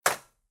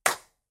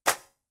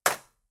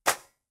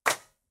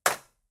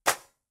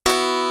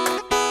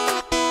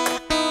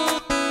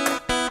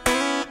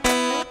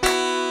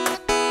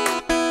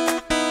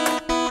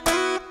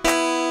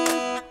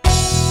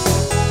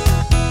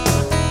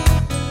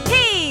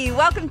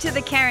welcome to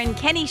the Karen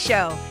Kenny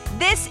Show.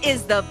 This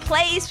is the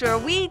place where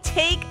we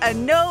take a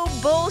no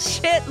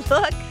bullshit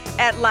look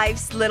at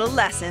life's little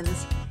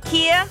lessons.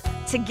 Here,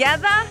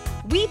 together,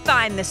 we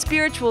find the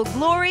spiritual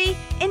glory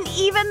in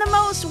even the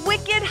most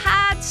wicked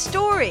hard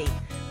story.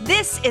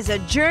 This is a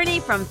journey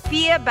from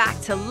fear back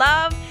to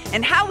love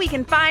and how we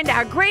can find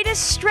our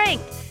greatest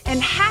strength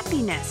and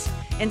happiness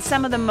in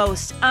some of the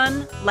most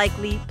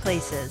unlikely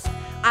places.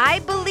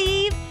 I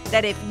believe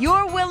that if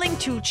you're willing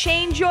to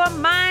change your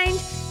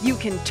mind, you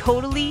can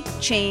totally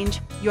change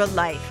your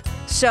life.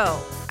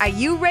 So, are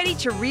you ready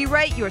to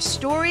rewrite your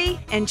story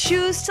and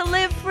choose to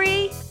live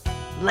free?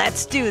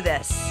 Let's do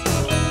this.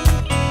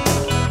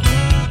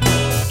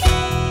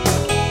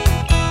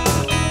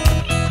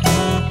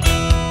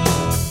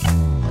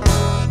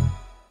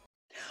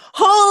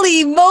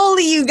 Holy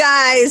moly, you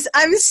guys.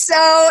 I'm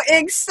so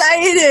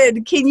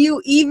excited. Can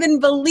you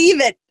even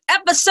believe it?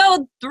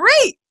 Episode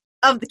 3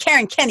 of the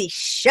Karen Kenny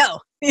Show.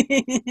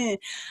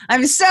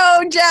 I'm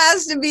so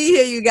jazzed to be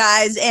here, you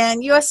guys.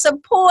 And your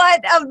support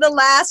of the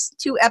last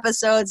 2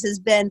 episodes has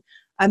been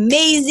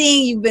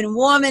amazing. You've been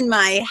warming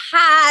my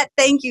heart.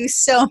 Thank you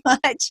so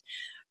much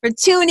for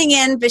tuning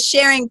in, for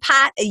sharing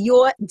part of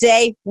your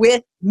day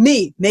with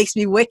me. Makes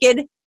me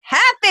wicked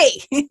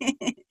happy.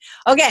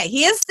 Okay,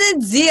 here's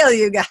the deal,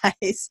 you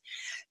guys.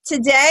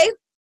 Today,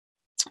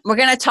 we're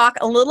going to talk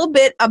a little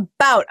bit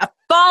about a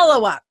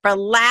follow-up for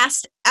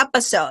last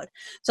episode.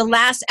 So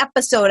last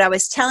episode, I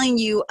was telling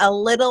you a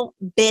little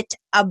bit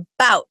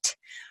about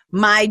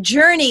my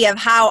journey of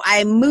how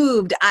I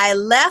moved. I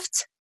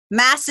left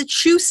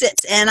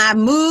Massachusetts and I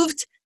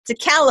moved to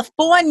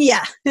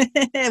California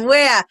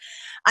where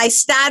I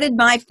started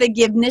my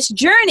forgiveness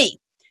journey.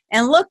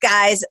 And look,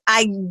 guys,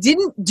 I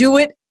didn't do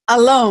it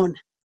alone.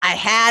 I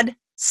had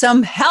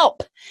some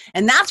help.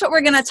 And that's what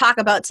we're going to talk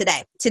about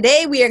today.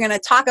 Today, we are going to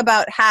talk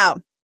about how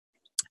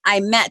I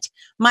met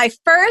my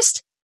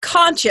first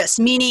conscious,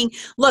 meaning,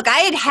 look,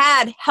 I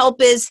had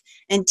helpers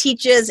and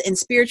teachers and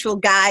spiritual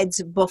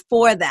guides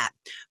before that.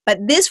 But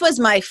this was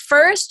my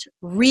first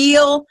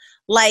real,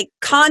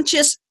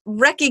 conscious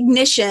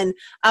recognition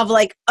of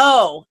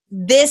oh,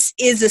 this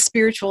is a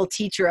spiritual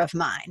teacher of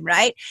mine,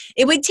 right?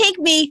 It would take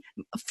me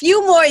a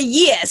few more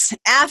years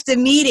after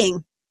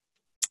meeting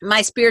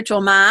my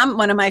spiritual mom,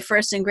 one of my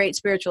first and great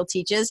spiritual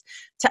teachers,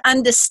 to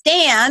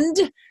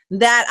understand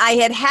that I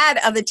had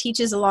other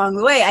teachers along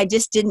the way. I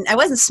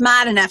wasn't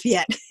smart enough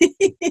yet.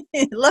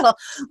 little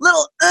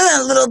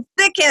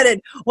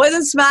thick-headed,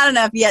 wasn't smart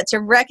enough yet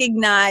to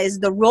recognize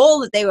the role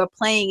that they were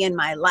playing in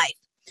my life.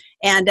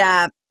 And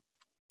I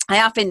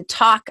often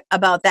talk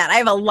about that. I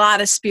have a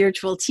lot of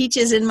spiritual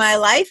teachers in my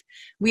life.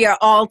 We are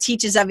all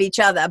teachers of each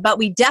other, but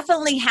we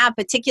definitely have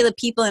particular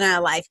people in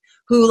our life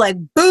who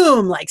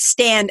boom,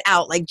 stand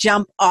out,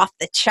 jump off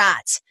the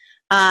charts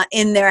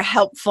in their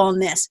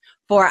helpfulness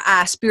for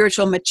our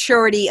spiritual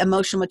maturity,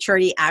 emotional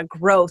maturity, our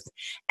growth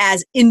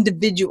as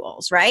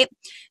individuals, right?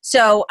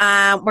 So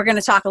we're going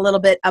to talk a little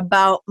bit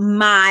about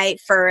my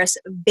first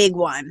big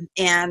one.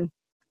 And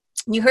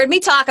you heard me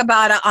talk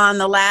about it on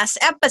the last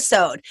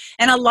episode.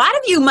 And a lot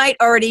of you might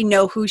already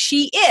know who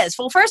she is.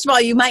 Well, first of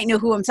all, you might know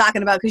who I'm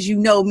talking about because you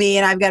know me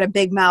and I've got a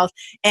big mouth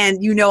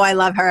and you know I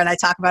love her and I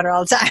talk about her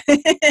all the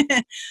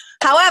time.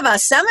 However,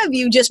 some of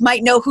you just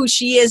might know who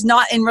she is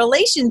not in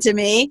relation to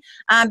me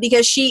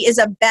because she is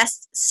a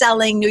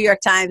best-selling New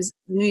York Times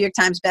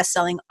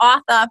best-selling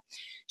author.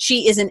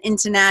 She is an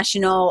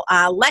international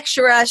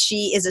lecturer.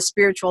 She is a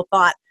spiritual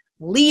thought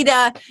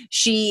leader.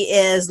 She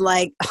is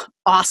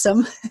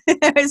awesome.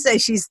 I would say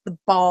she's the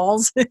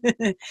balls.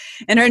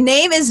 And her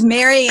name is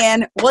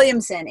Marianne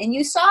Williamson. And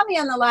you saw me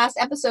on the last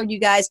episode, you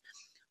guys,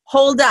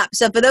 hold up.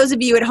 So for those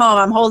of you at home,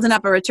 I'm holding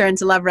up a Return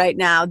to Love right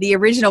now, the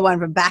original one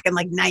from back in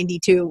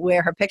 92,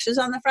 where her picture's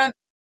on the front.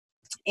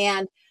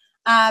 And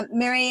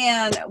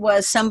Marianne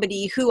was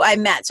somebody who I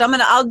met. So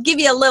I'll give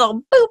you a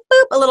little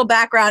a little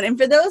background. And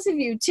for those of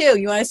you too,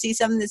 you want to see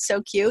something that's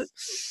so cute?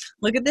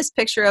 Look at this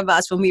picture of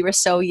us when we were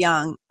so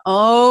young.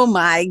 Oh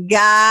my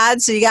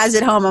God. So you guys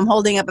at home, I'm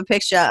holding up a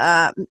picture,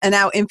 a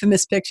now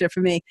infamous picture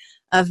for me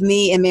of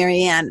me and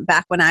Marianne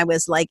back when I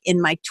was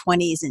in my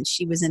 20s and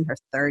she was in her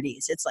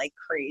 30s. It's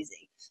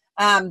crazy.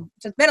 So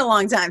it's been a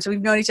long time. So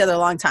we've known each other a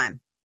long time.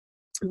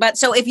 But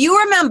so if you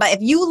remember,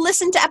 if you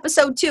listened to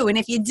episode 2, and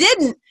if you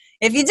didn't,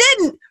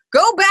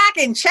 go back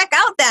and check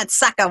out that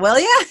sucker, will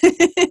you?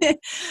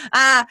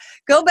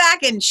 Go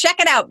back and check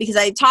it out because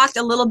I talked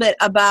a little bit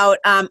about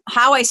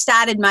how I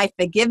started my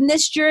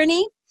forgiveness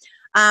journey,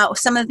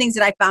 some of the things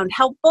that I found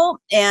helpful,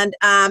 and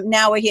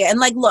now we're here. And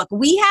look,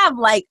 we have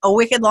a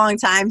wicked long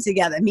time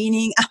together,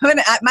 meaning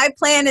my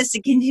plan is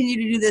to continue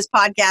to do this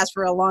podcast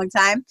for a long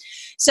time.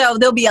 So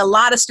there'll be a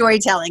lot of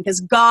storytelling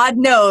because God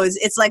knows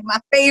it's my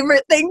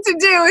favorite thing to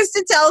do is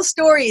to tell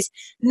stories,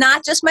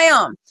 not just my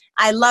own.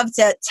 I love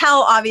to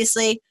tell,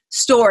 obviously,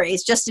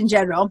 stories just in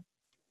general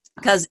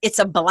because it's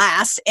a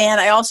blast.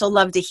 And I also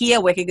love to hear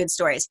wicked good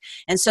stories.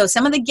 And so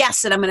some of the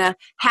guests that I'm going to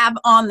have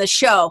on the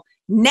show,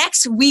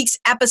 next week's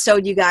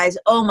episode, you guys,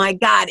 oh my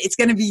God, it's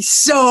going to be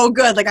so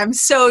good. I'm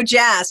so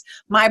jazzed.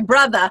 My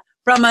brother,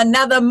 from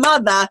another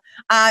mother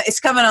is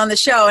coming on the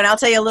show, and I'll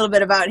tell you a little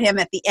bit about him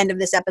at the end of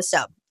this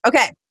episode.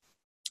 Okay.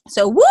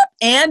 So whoop,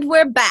 and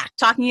we're back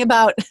talking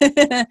about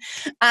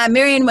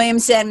Marianne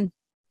Williamson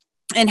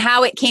and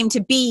how it came to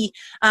be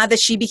that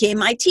she became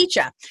my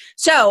teacher.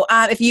 So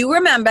if you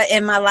remember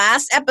in my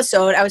last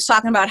episode, I was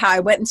talking about how I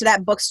went into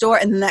that bookstore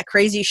and then that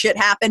crazy shit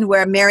happened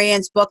where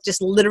Marianne's book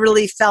just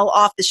literally fell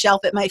off the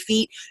shelf at my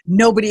feet.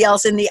 Nobody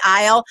else in the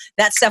aisle.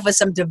 That stuff was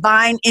some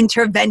divine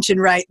intervention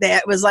right there.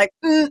 It was like,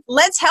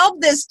 let's help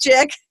this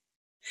chick.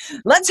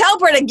 Let's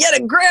help her to get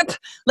a grip.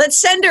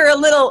 Let's send her a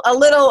little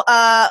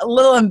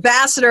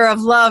ambassador of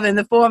love in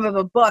the form of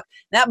a book.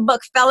 That book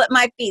fell at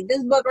my feet.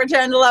 This book,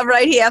 Return to Love,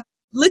 right here,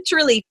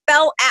 literally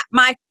fell at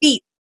my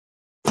feet.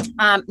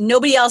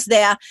 Nobody else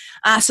there.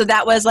 So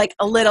that was like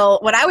a little,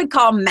 what I would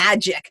call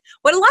magic,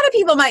 what a lot of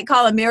people might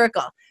call a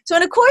miracle. So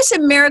in A Course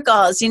in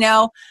Miracles, you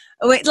know,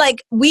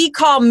 like we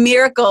call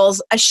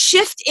miracles a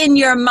shift in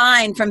your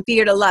mind from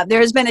fear to love. There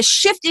has been a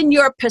shift in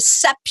your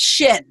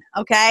perception.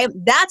 Okay.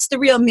 That's the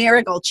real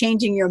miracle,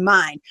 changing your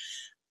mind.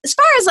 As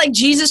far as like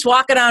Jesus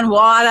walking on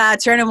water,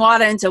 turning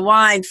water into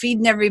wine,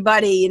 feeding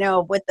everybody, you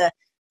know, with the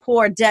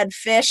poor dead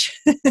fish.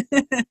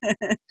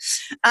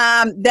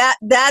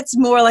 That's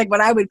more like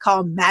what I would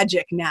call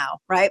magic now,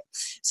 right?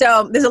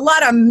 So there's a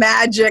lot of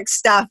magic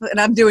stuff, and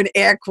I'm doing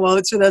air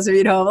quotes for those of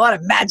you who know, a lot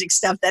of magic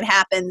stuff that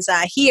happens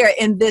here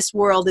in this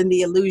world, in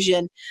the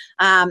illusion,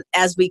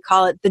 as we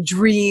call it, the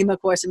dream,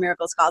 of course, in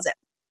Miracles calls it.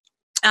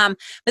 But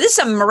this is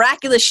some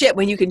miraculous shit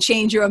when you can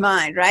change your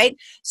mind, right?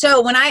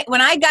 So when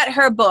I got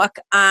her book,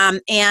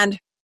 and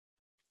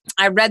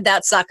I read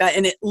that sucker,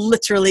 and it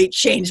literally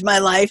changed my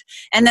life.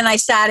 And then I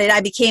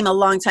became a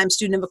longtime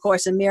student of A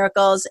Course in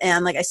Miracles.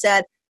 And like I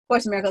said,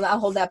 Course in Miracles, I'll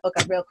hold that book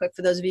up real quick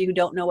for those of you who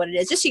don't know what it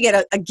is, just so you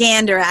get a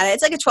gander at it.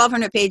 It's like a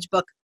 1,200 page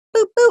book.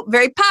 Boop, boop.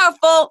 Very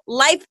powerful,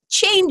 life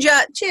changer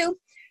too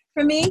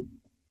for me.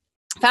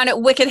 Found it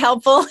wicked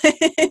helpful.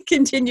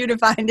 Continue to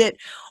find it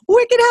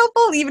wicked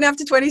helpful even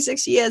after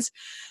 26 years.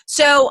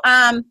 So,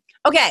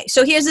 okay,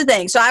 so here's the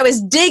thing. So I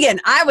was digging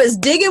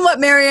what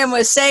Marianne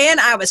was saying.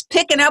 I was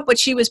picking up what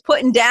she was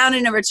putting down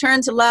in A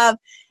Return to Love.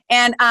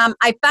 And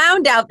I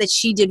found out that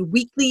she did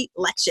weekly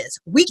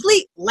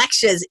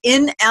lectures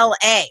in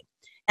LA.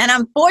 And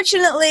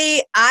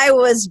unfortunately, I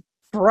was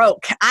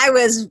broke. I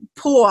was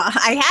poor.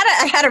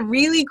 I had a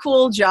really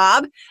cool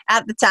job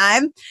at the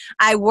time.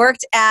 I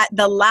worked at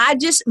the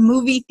largest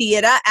movie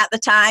theater at the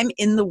time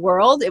in the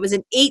world. It was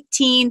an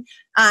 18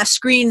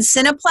 screen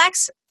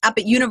Cineplex up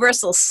at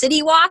Universal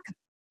City Walk.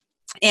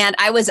 And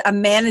I was a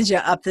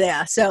manager up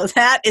there. So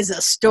that is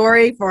a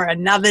story for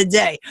another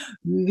day.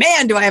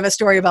 Man, do I have a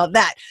story about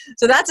that.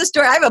 So that's a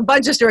story. I have a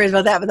bunch of stories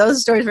about that, but those are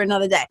stories for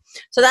another day.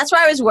 So that's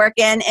where I was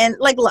working. And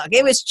like, look,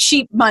 it was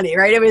cheap money,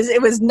 right?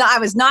 It was not, I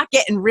was not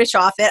getting rich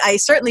off it. I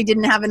certainly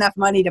didn't have enough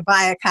money to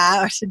buy a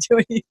car or to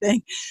do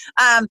anything.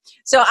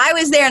 So I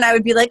was there and I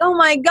would be like, oh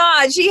my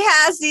God, she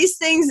has these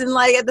things in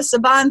like at the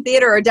Saban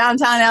Theater or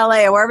downtown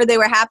LA or wherever they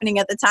were happening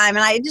at the time.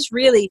 And I just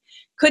really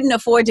couldn't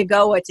afford to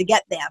go or to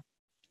get there.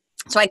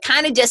 So I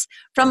kind of just,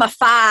 from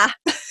afar,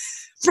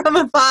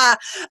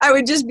 I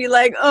would just be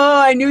like, oh,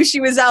 I knew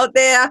she was out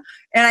there.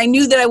 And I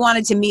knew that I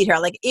wanted to meet her.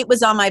 Like, it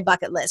was on my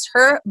bucket list.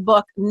 Her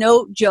book,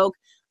 no joke,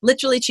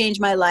 literally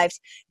changed my life.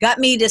 Got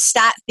me to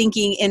start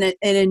thinking in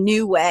a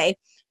new way,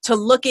 to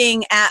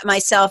looking at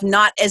myself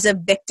not as a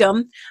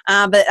victim,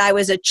 but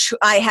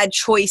I had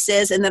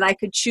choices, and that I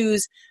could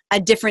choose a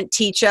different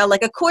teacher.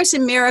 Like A Course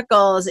in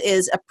Miracles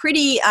is a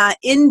pretty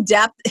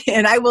in-depth,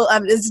 and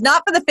it's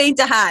not for the faint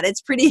of heart. It's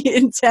pretty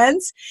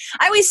intense.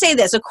 I always say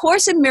this: A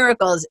Course in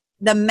Miracles,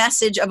 the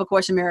message of A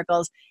Course in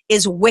Miracles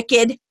is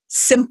wicked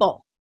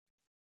simple.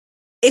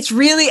 It's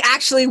really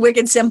actually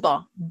wicked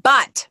simple,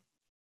 but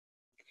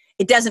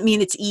it doesn't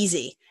mean it's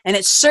easy. And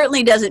it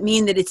certainly doesn't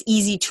mean that it's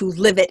easy to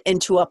live it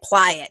and to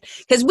apply it.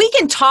 Because we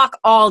can talk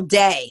all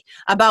day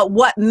about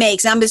what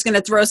makes somebody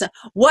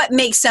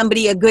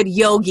a good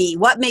yogi,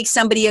 what makes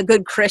somebody a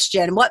good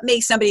Christian, what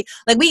makes somebody,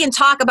 like we can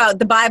talk about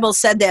the Bible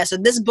said this, or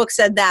this book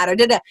said that, or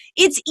da-da.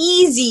 It's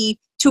easy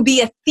to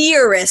be a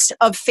theorist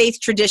of faith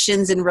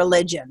traditions and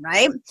religion,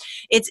 right?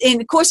 It's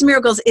in Course in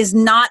Miracles is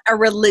not a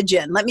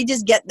religion. Let me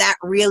just get that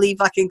really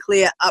fucking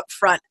clear up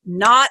front.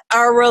 Not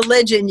a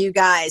religion, you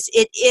guys.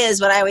 It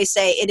is what I always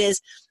say. It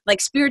is like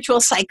spiritual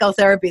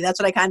psychotherapy. That's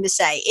what I kind of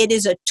say. It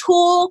is a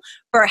tool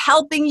for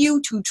helping you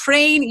to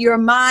train your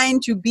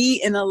mind to be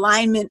in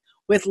alignment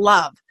with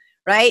love,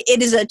 right?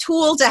 It is a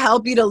tool to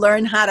help you to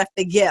learn how to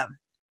forgive.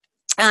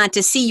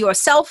 To see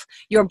yourself,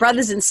 your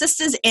brothers and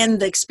sisters,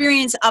 and the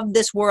experience of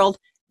this world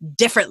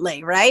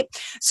differently, right?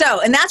 So,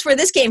 and that's where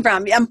this came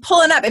from. I'm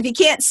pulling up. If you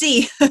can't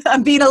see,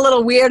 I'm being a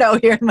little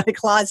weirdo here in my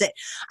closet.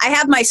 I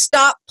have my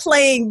Stop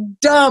Playing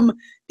Dumb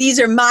these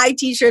are my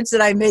t-shirts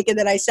that I make and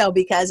that I sell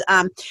because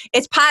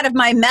it's part of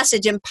my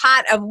message and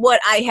part of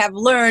what I have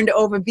learned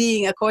over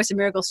being a Course in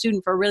Miracles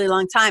student for a really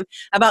long time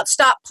about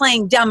stop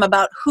playing dumb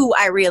about who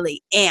I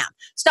really am.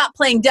 Stop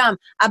playing dumb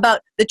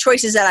about the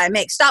choices that I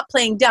make. Stop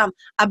playing dumb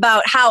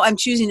about how I'm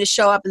choosing to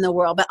show up in the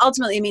world. But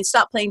ultimately, it means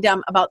stop playing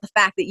dumb about the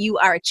fact that you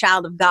are a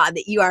child of God,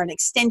 that you are an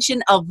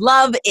extension of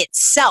love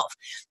itself.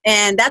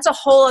 And that's a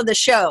whole other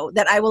show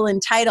that I will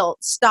entitle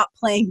Stop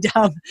Playing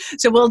Dumb.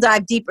 So we'll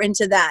dive deeper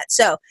into that.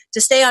 So to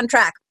stay on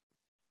track.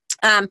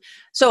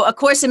 So A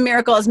Course in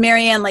Miracles,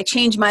 Marianne, like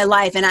changed my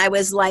life. And I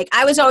was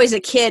always a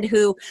kid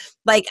who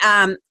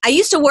I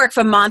used to work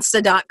for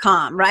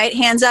Monster.com, right?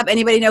 Hands up.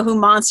 Anybody know who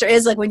Monster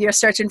is? Like when you're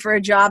searching for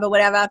a job or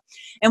whatever.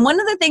 And one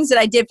of the things that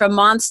I did for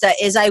Monster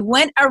is I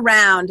went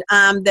around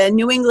the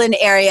New England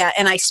area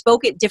and I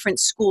spoke at different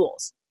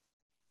schools.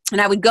 And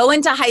I would go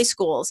into high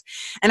schools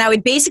and I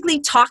would basically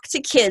talk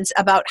to kids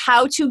about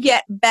how to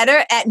get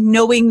better at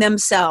knowing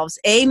themselves.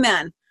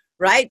 Amen.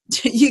 Right?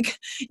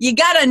 You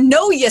got to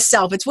know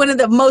yourself. It's one of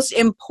the most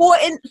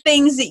important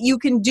things that you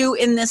can do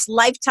in this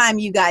lifetime,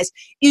 you guys,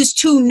 is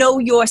to know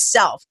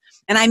yourself.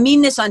 And I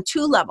mean this on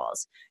two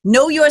levels.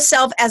 Know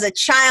yourself as a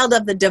child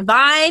of the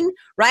divine,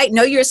 right?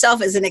 Know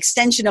yourself as an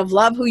extension of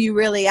love, who you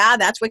really are.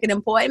 That's wicked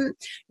important.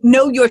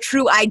 Know your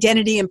true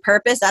identity and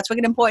purpose. That's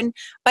wicked important.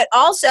 But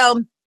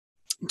also,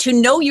 to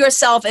know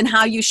yourself and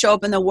how you show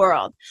up in the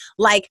world,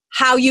 like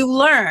how you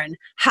learn,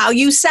 how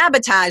you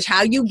sabotage,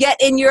 how you get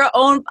in your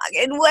own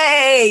fucking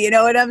way. You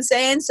know what I'm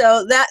saying?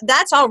 So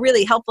that's all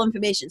really helpful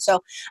information. So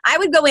I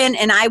would go in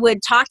and I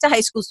would talk to high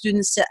school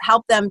students to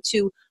help them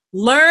to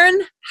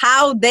learn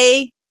how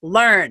they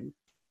learn,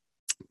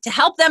 to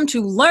help them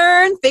to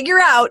learn,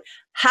 figure out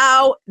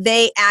how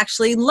they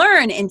actually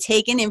learn and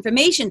take in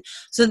information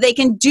so they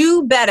can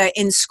do better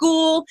in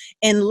school,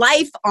 in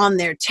life, on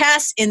their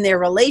tests, in their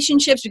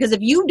relationships. Because if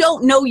you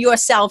don't know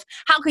yourself,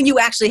 how can you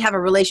actually have a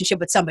relationship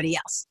with somebody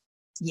else?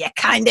 You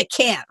kind of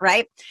can't,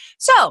 right?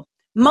 So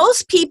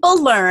most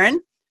people learn,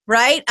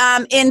 right,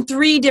 in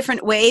three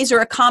different ways or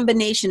a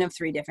combination of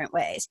three different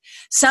ways.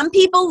 Some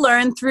people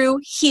learn through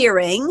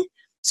hearing.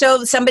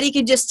 So somebody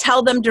could just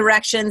tell them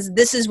directions,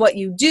 this is what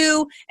you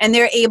do, and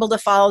they're able to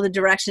follow the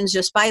directions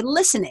just by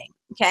listening,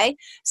 okay?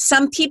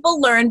 Some people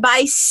learn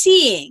by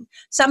seeing.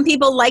 Some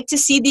people like to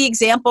see the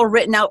example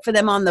written out for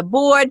them on the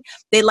board.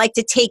 They like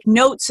to take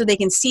notes so they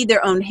can see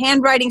their own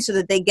handwriting so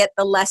that they get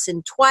the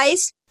lesson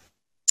twice.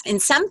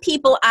 And some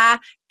people are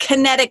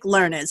kinetic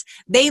learners.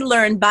 They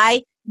learn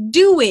by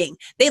doing.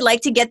 They like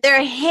to get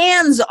their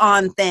hands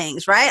on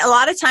things, right? A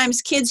lot of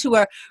times kids who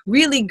are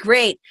really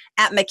great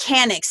at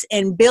mechanics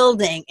and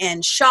building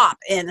and shop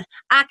and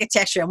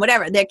architecture and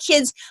whatever, they're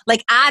kids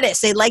like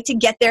artists. They like to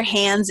get their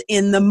hands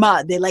in the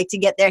mud. They like to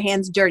get their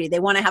hands dirty. They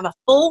want to have a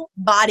full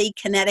body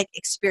kinetic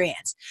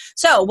experience.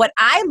 So what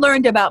I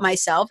learned about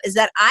myself is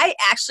that I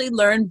actually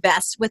learn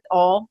best with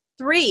all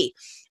three.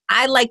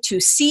 I like to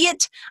see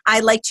it, I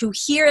like to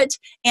hear it,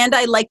 and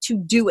I like to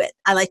do it.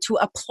 I like to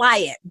apply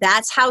it.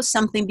 That's how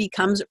something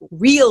becomes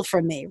real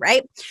for me,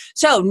 right?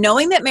 So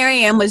knowing that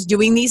Marianne was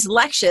doing these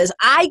lectures,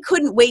 I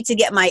couldn't wait to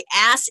get my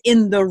ass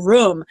in the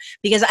room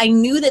because I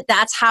knew that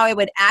that's how I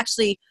would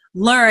actually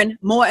learn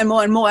more and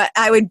more and more.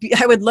 I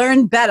would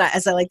learn better,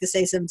 as I like to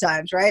say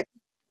sometimes, right?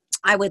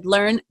 I would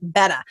learn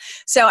better.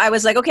 So I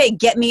was like, okay,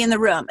 get me in the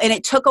room. And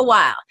it took a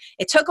while.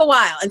 It took a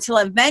while until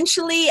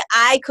eventually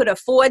I could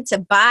afford to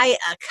buy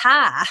a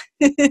car.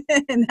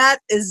 And that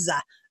is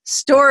a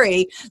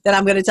story that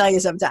I'm going to tell you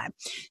sometime.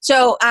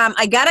 So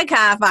I got a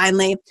car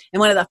finally.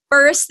 And one of the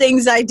first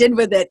things I did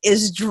with it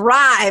is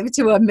drive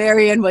to a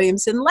Marianne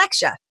Williamson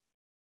lecture.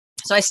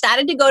 So I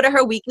started to go to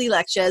her weekly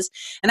lectures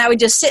and I would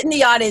just sit in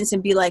the audience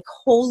and be like,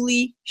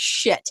 holy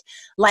shit.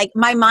 Like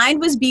my mind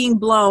was being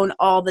blown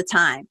all the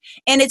time.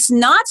 And it's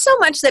not so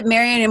much that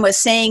Marianne was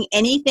saying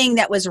anything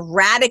that was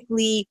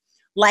radically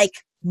like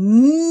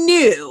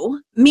new,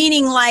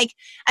 meaning like,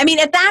 I mean,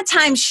 at that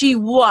time she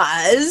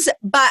was,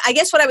 but I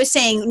guess what I was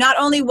saying, not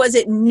only was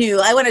it new,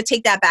 I want to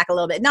take that back a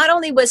little bit. Not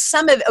only was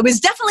some of it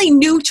was definitely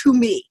new to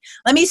me.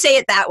 Let me say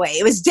it that way.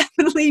 It was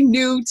definitely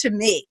new to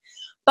me.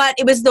 But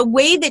it was the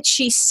way that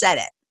she said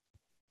it.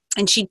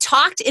 And she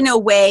talked in a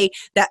way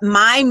that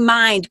my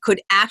mind could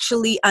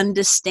actually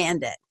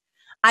understand it.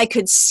 I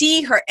could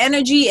see her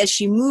energy as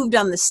she moved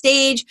on the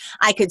stage.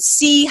 I could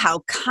see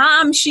how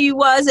calm she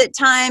was at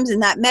times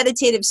in that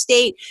meditative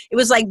state. It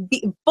was like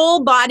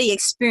full body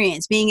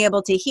experience, being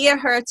able to hear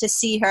her, to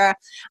see her,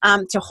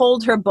 to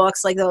hold her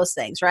books, like those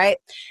things, right?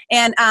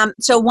 And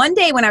so one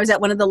day when I was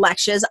at one of the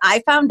lectures,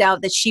 I found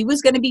out that she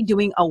was going to be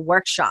doing a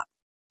workshop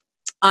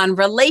on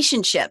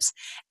relationships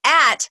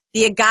at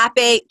the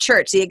Agape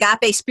Church, the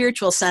Agape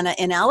Spiritual Center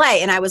in LA.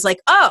 And I was like,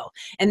 oh,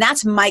 and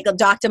that's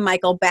Dr.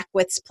 Michael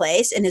Beckwith's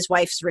place and his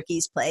wife's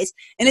Ricky's place.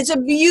 And it's a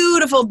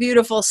beautiful,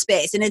 beautiful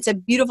space. And it's a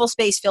beautiful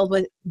space filled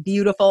with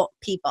beautiful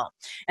people.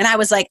 And I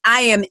was like,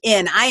 I am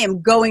in. I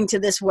am going to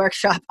this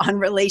workshop on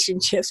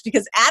relationships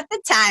because at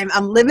the time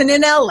I'm living in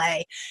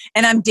LA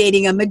and I'm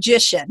dating a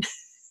magician.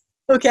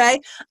 Okay.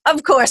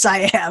 Of course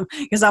I am,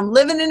 because I'm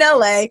living in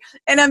LA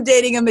and I'm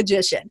dating a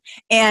magician,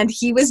 and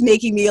he was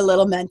making me a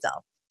little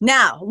mental.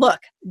 Now, look,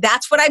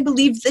 that's what I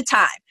believed at the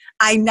time.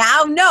 I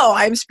now know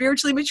I'm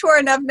spiritually mature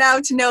enough now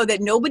to know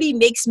that nobody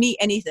makes me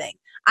anything.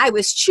 I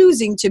was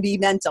choosing to be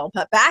mental,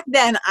 but back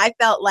then I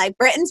felt like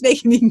Britton's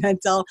making me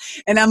mental,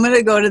 and I'm going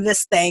to go to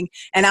this thing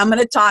and I'm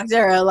going to talk to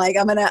her. Like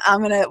I'm going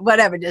to,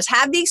 whatever, just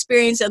have the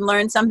experience and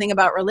learn something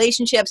about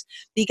relationships,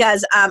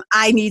 because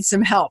I need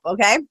some help.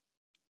 Okay.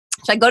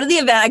 So I go to the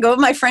event, I go with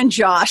my friend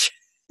Josh,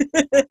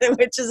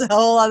 which is a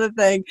whole other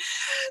thing.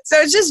 So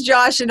it's just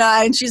Josh and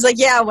I, and she's like,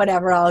 yeah,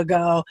 whatever, I'll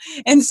go.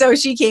 And so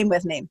she came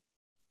with me.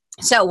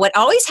 So what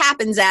always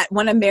happens at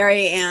one of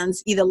Mary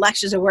Ann's either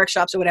lectures or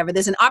workshops or whatever,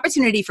 there's an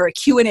opportunity for a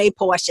Q&A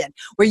portion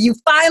where you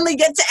finally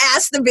get to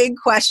ask the big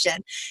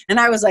question. And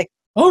I was like,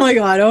 oh my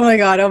God, oh my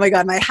God, oh my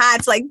God. My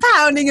heart's like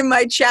pounding in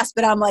my chest,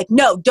 but I'm like,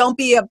 no, don't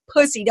be a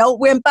pussy. Don't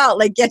wimp out.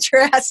 Like, get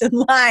your ass in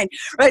line,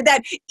 right?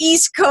 That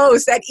East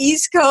Coast,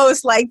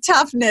 like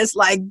toughness.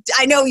 Like,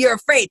 I know you're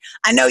afraid.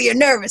 I know you're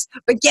nervous,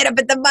 but get up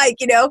at the mic,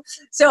 you know?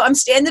 So I'm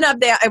standing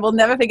up there. I will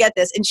never forget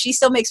this. And she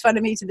still makes fun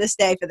of me to this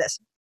day for this.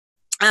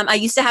 I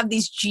used to have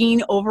these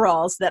jean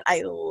overalls that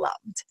I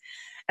loved.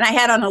 And I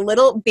had on a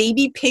little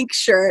baby pink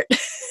shirt,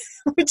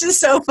 which is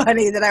so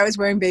funny that I was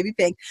wearing baby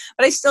pink,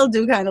 but I still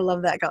do kind of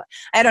love that color.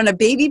 I had on a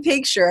baby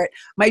pink shirt,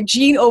 my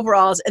jean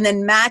overalls, and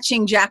then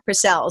matching Jack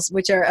Purcells,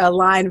 which are a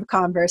line of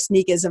Converse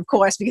sneakers, of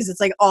course, because it's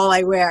like all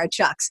I wear are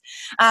Chucks.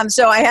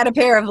 So I had a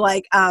pair of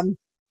like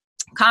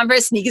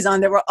Converse sneakers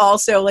on that were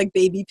also like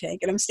baby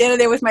pink. And I'm standing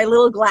there with my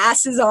little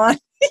glasses on.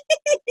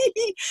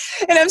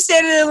 And I'm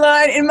standing in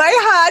line, and my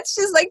heart's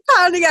just like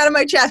pounding out of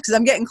my chest because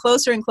I'm getting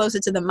closer and closer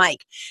to the mic.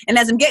 And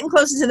as I'm getting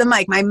closer to the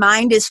mic, my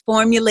mind is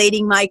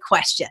formulating my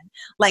question.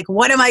 Like,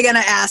 what am I going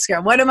to ask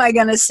her? What am I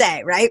going to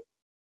say? Right?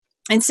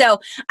 And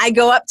so I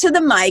go up to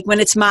the mic when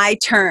it's my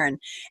turn.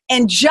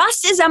 And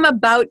just as I'm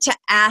about to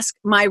ask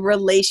my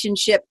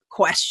relationship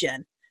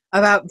question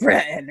about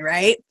Britton,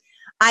 right?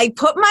 I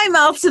put my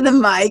mouth to the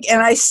mic and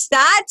I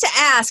start to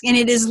ask, and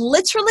it is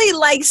literally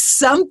like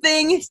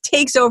something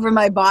takes over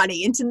my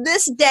body. And to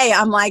this day,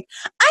 I'm like,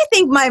 I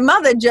think my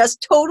mother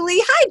just totally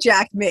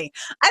hijacked me.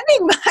 I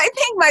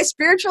think my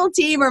spiritual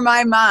team or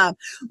my mom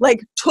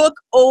like took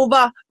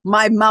over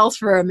my mouth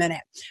for a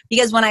minute,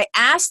 because when I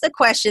asked the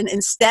question,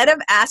 instead of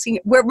asking,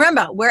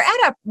 remember, we're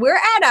at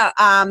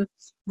a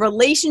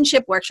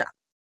relationship workshop.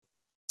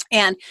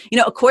 And, you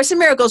know, A Course in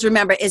Miracles,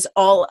 remember, is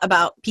all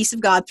about peace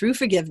of God through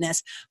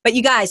forgiveness. But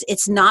you guys,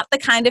 it's not the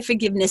kind of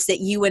forgiveness that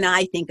you and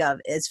I think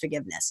of as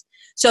forgiveness.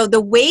 So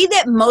the way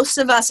that most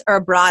of us are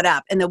brought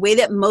up and the way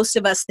that most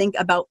of us think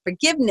about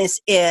forgiveness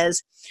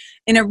is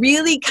in a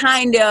really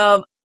kind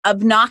of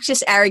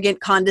obnoxious,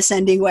 arrogant,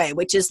 condescending way,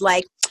 which is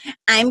like,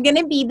 I'm going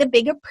to be the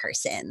bigger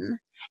person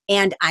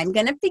and I'm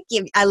going to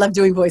forgive. I love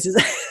doing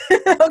voices.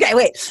 Okay,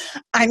 wait.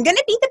 I'm going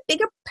to be the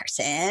bigger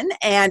person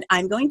and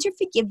I'm going to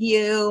forgive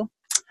you.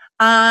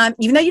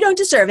 Even though you don't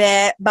deserve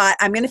it, but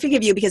I'm going to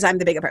forgive you because I'm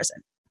the bigger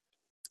person.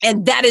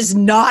 And that is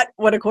not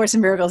what A Course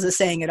in Miracles is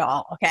saying at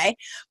all, okay?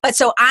 But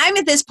so I'm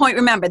at this point,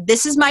 remember,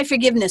 this is my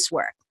forgiveness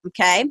work,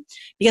 okay?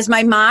 Because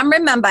my mom,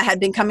 remember, had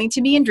been coming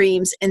to me in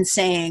dreams and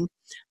saying,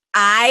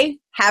 I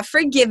have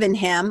forgiven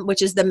him,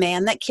 which is the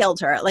man that killed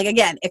her. Like,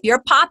 again, if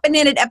you're popping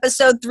in at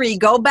episode 3,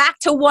 go back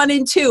to 1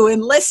 and 2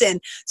 and listen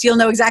so you'll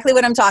know exactly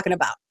what I'm talking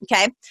about,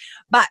 okay?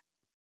 But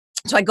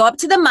so I go up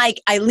to the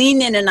mic, I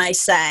lean in and I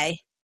say,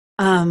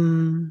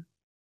 I'm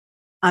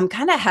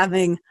kind of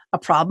having a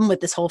problem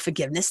with this whole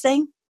forgiveness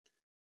thing.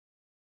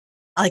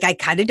 Like, I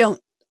kind of don't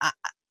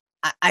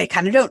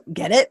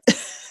get it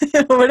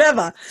or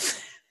whatever.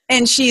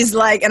 And she's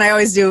like, and I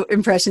always do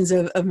impressions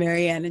of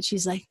Mary Ann, and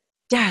she's like,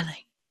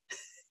 darling,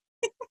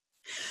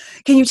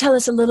 can you tell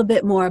us a little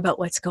bit more about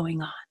what's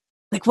going on?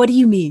 Like, what do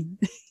you mean?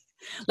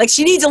 Like,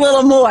 she needs a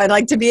little more,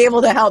 like, to be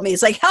able to help me.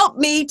 It's like, help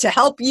me to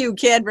help you,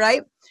 kid,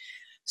 right?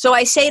 So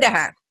I say to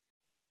her,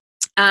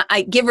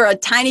 I give her a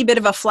tiny bit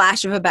of a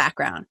flash of a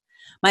background.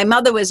 My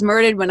mother was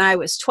murdered when I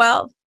was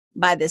 12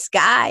 by this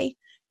guy,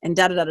 and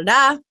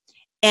da-da-da-da-da.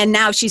 And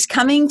now she's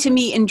coming to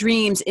me in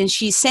dreams, and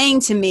she's saying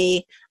to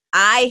me,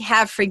 I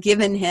have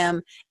forgiven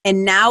him,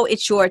 and now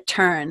it's your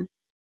turn.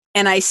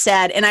 And I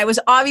said, and I was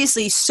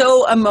obviously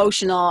so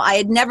emotional. I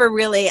had never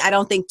really, I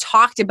don't think,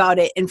 talked about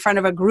it in front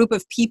of a group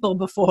of people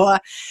before.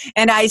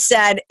 And I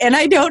said, and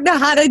I don't know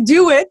how to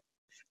do it.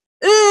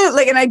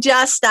 And I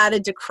just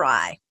started to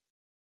cry.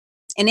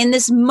 And in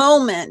this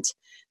moment,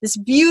 this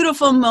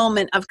beautiful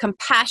moment of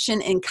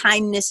compassion and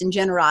kindness and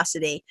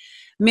generosity,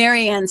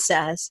 Mary Ann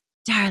says,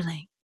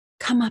 darling,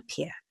 come up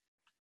here.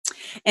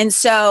 And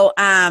so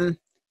I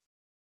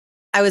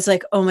was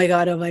like, oh my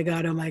God, oh my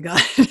God, oh my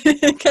God.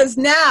 Because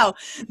now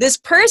this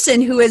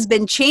person who has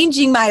been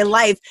changing my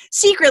life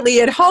secretly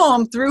at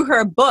home through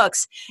her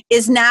books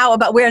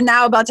we're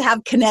now about to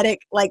have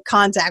kinetic like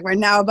contact. We're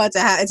now about to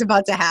it's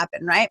about to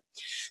happen, right?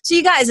 So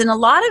you guys, in a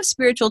lot of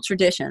spiritual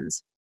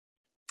traditions,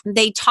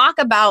 they talk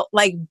about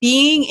like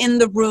being in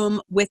the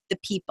room with the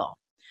people.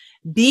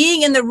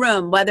 being in the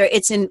room, whether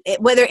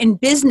in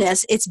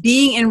business, it's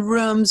being in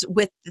rooms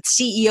with the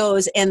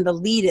CEOs and the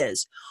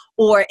leaders,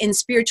 or in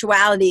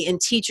spirituality and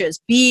teachers,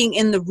 being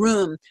in the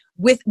room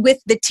with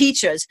the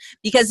teachers,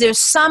 because there's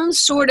some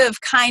sort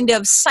of kind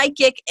of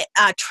psychic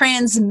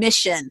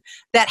transmission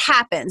that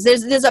happens.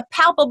 There's a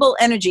palpable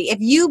energy. If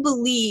you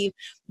believe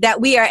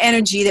that we are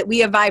energy, that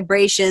we are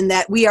vibration,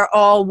 that we are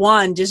all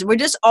one, we're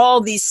just all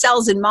these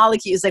cells and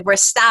molecules, like we're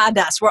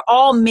stardust, we're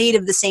all made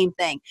of the same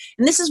thing.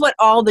 And this is what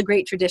all the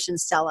great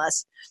traditions tell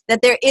us,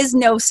 that there is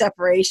no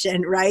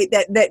separation, right?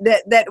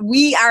 That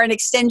we are an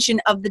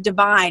extension of the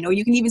divine, or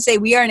you can even say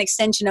we are an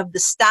extension of the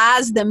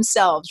stars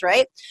themselves,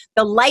 right?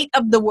 The light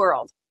of the world.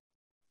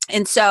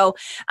 And so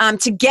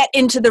to get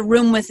into the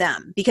room with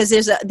them, because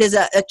there's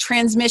a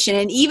transmission.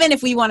 And even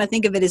if we want to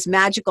think of it as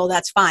magical,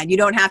 that's fine. We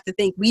don't have to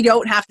think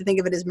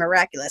of it as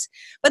miraculous.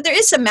 But there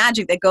is some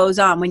magic that goes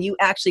on when you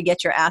actually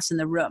get your ass in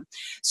the room.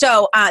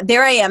 So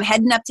there I am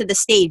heading up to the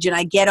stage, and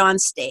I get on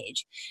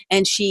stage,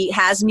 and she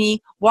has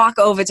me walk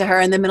over to her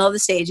in the middle of the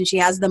stage, and she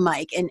has the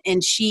mic,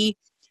 and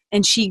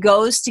she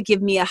goes to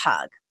give me a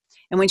hug.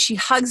 And when she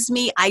hugs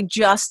me, I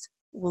just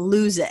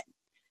lose it.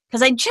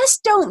 Because I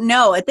just don't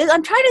know.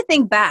 I'm trying to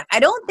think back. I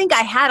don't think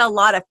I had a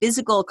lot of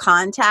physical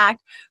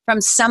contact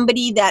from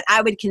somebody that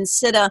I would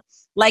consider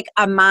like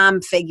a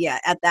mom figure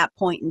at that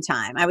point in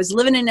time. I was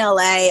living in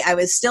LA. I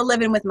was still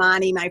living with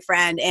Monty, my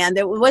friend, and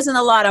there wasn't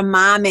a lot of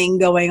momming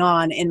going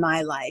on in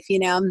my life, you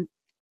know.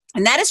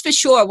 And that is for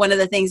sure one of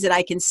the things that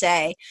I can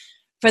say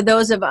for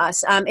those of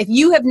us. If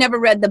you have never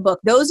read the book,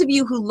 those of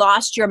you who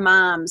lost your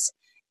moms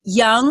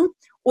young,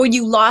 or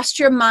you lost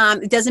your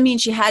mom, it doesn't mean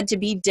she had to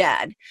be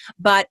dead.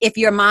 But if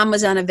your mom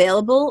was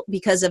unavailable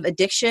because of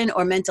addiction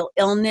or mental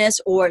illness,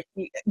 or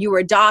you were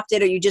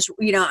adopted, or you just,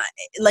 you know,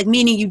 like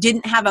meaning you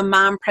didn't have a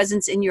mom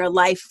presence in your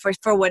life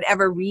for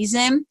whatever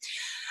reason,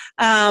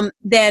 then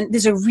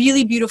there's a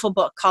really beautiful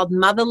book called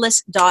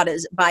Motherless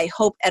Daughters by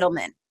Hope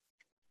Edelman.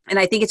 And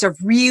I think it's a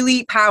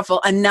really powerful,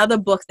 another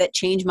book that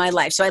changed my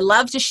life. So I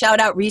love to shout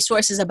out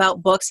resources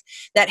about books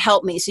that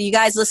help me. So you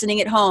guys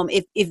listening at home,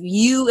 if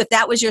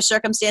that was your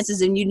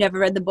circumstances and you never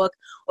read the book,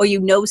 or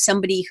you know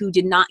somebody who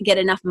did not get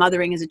enough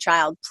mothering as a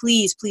child,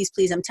 please, please,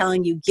 please, I'm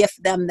telling you,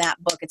 gift them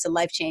that book. It's a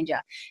life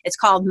changer. It's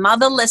called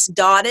Motherless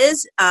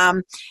Daughters,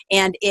 and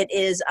it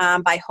is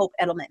by Hope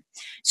Edelman.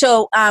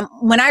 So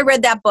when I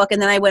read that book,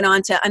 and then I went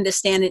on to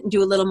understand it and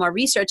do a little more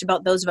research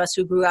about those of us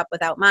who grew up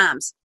without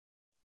moms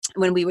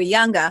when we were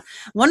younger,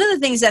 one of the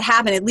things that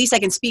happened, at least I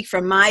can speak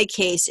from my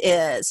case,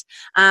 is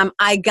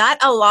I got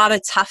a lot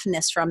of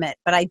toughness from it,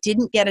 but I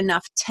didn't get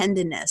enough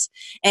tenderness.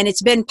 And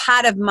it's been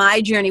part of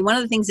my journey. One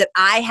of the things that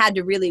I had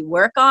to really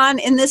work on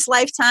in this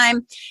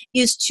lifetime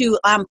is to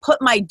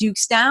put my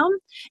dukes down.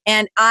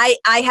 And I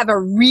have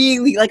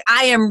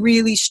I am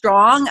really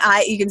strong.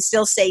 You can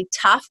still say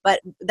tough,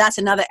 but that's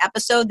another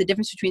episode, the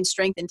difference between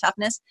strength and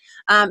toughness.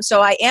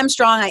 So I am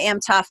strong, I am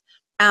tough.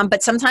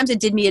 But sometimes it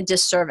did me a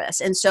disservice.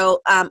 And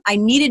so I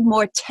needed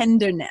more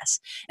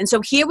tenderness. And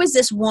so here was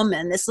this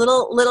woman, this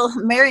little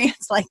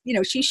Marion's like, you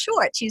know, she's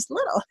short, she's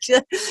little.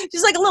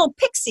 She's like a little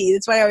pixie.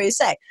 That's what I always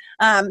say.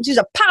 She's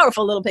a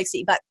powerful little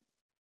pixie.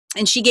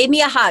 And she gave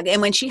me a hug.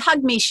 And when she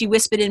hugged me, she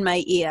whispered in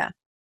my ear,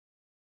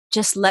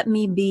 just let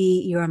me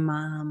be your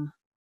mom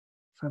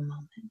for a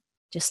moment.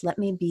 Just let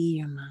me be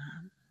your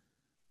mom.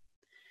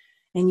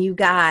 And you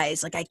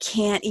guys, like, I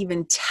can't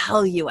even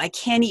tell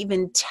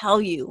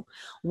you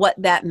what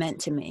that meant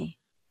to me.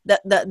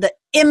 The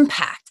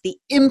impact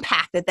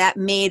that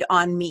made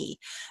on me,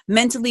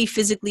 mentally,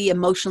 physically,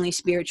 emotionally,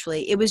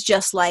 spiritually. It was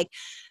just like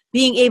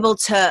being able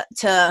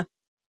to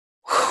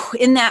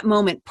in that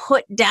moment,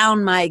 put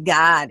down my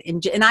God.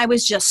 And I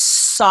was just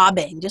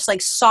sobbing.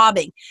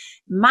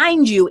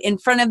 Mind you, in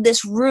front of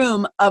this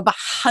room of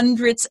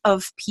hundreds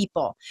of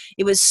people.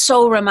 It was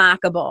so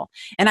remarkable.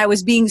 And I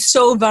was being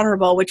so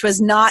vulnerable, which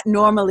was not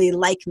normally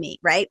like me,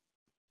 right?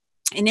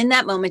 And in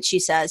that moment, she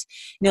says,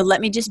 you know,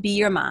 let me just be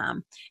your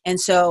mom.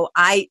 And so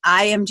I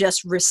am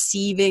just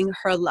receiving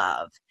her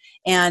love.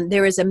 And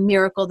there is a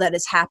miracle that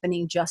is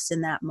happening just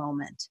in that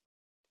moment.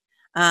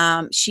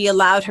 She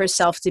allowed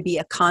herself to be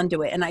a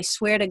conduit. And I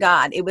swear to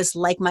God, it was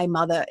like my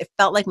mother. It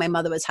felt like my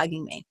mother was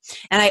hugging me.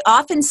 And I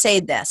often say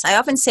this. I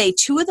often say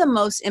two of the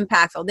most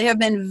impactful. There have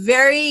been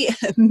very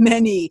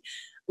many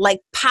like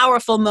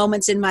powerful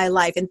moments in my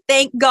life. And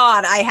thank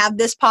God I have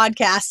this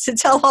podcast to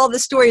tell all the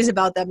stories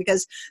about them,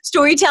 because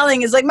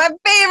storytelling is like my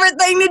favorite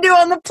thing to do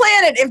on the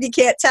planet, if you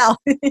can't tell.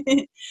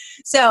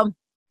 So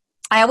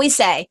I always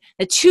say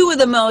the two of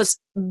the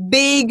most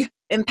big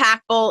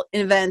impactful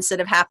events that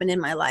have happened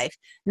in my life.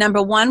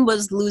 Number one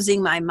was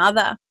losing my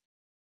mother.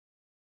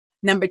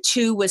 Number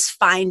two was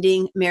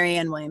finding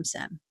Marianne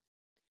Williamson.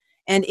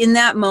 And in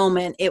that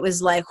moment, it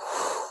was like,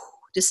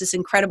 just this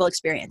incredible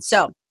experience.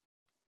 So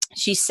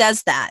she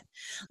says that,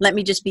 let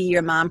me just be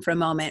your mom for a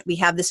moment. We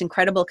have this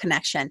incredible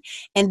connection.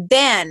 And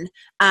then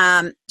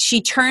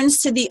she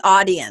turns to the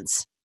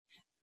audience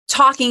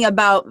talking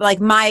about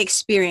like my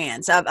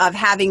experience of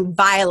having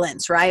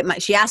violence,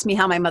 right? She asked me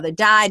how my mother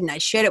died, and I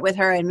shared it with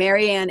her, and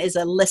Marianne is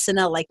a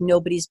listener like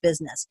nobody's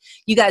business.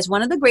 You guys,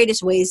 one of the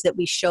greatest ways that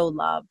we show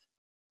love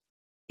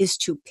is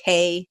to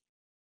pay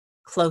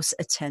close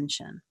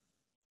attention.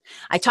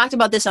 I talked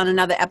about this on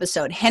another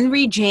episode.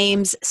 Henry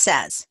James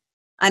says,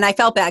 and I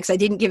felt bad because I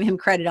didn't give him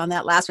credit on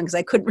that last one because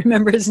I couldn't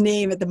remember his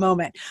name at the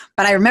moment,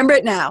 but I remember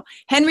it now.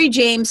 Henry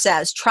James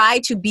says, try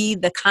to be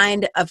the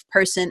kind of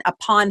person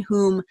upon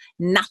whom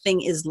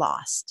nothing is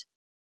lost.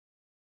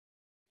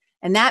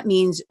 And that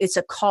means it's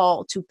a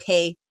call to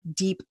pay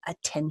deep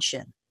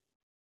attention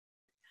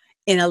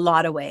in a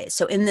lot of ways.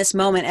 So in this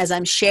moment, as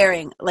I'm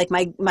sharing, like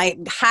my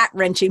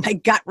heart-wrenching, my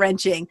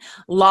gut-wrenching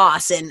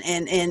loss, and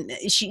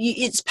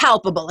it's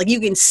palpable. Like you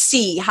can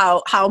see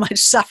how much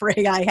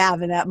suffering I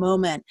have in that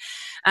moment.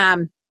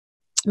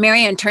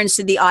 Marianne turns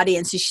to the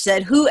audience and she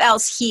said, who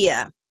else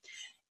here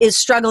is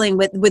struggling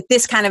with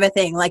this kind of a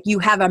thing? Like you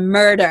have a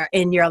murder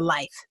in your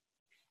life.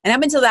 And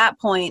up until that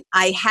point,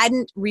 I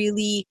hadn't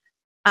really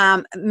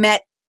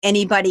met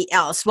anybody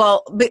else.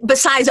 Well,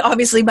 besides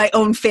obviously my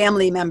own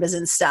family members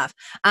and stuff.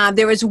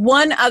 There was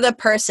one other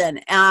person,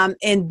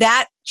 and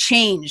that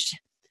changed.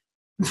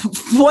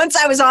 Once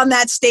I was on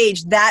that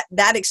stage, that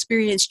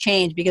experience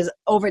changed, because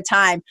over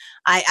time,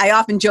 I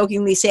often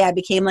jokingly say I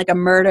became like a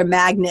murder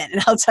magnet,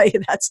 and I'll tell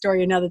you that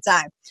story another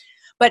time.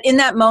 But in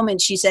that moment,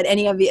 she said,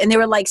 any of you, and there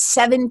were like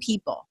 7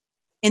 people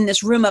in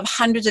this room of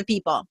hundreds of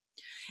people.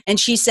 And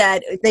she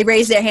said, they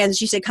raised their hands, and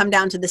she said, come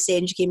down to the stage,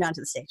 and she came down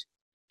to the stage.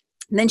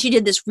 And then she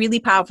did this really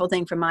powerful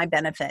thing for my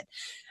benefit.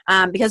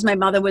 Because my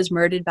mother was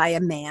murdered by a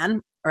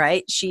man,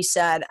 right? She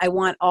said, I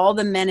want all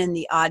the men in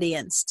the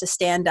audience to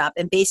stand up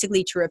and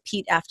basically to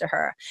repeat after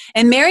her.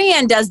 And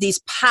Marianne does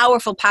these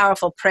powerful,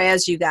 powerful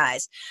prayers, you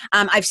guys.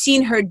 I've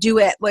seen her do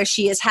it where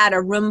she has had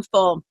a room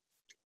full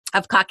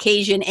of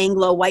Caucasian,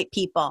 Anglo, white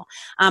people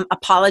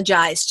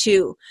apologize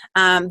to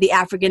the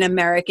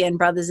African-American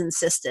brothers and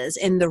sisters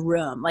in the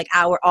room, like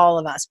all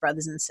of us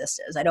brothers and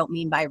sisters. I don't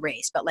mean by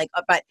race, but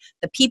but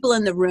the people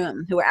in the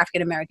room who are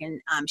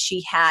African-American,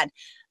 she had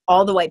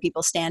all the white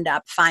people stand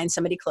up, find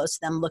somebody close to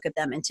them, look at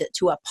them, and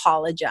to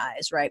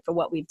apologize, right, for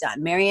what we've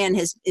done. Marianne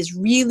is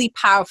really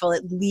powerful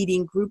at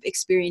leading group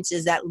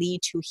experiences that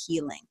lead to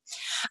healing.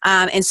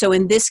 And so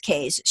in this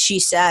case, she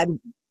said,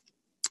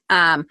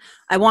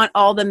 I want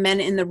all the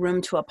men in the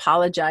room to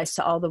apologize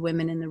to all the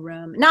women in the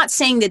room. Not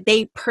saying that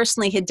they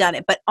personally had done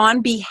it, but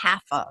on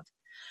behalf of,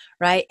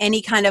 right,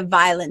 any kind of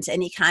violence,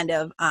 any kind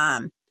of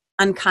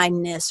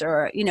unkindness,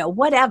 or,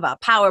 whatever,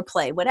 power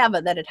play,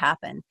 whatever that had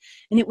happened.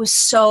 And it was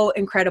so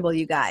incredible,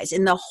 you guys.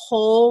 And the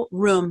whole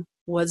room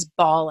was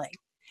bawling.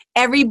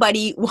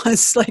 Everybody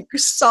was like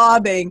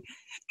sobbing,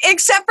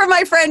 except for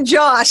my friend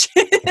Josh,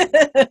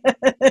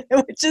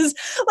 which is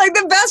like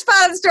the best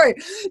part of the story.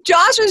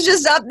 Josh was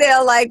just up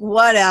there like,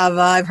 whatever,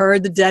 I've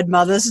heard the dead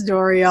mother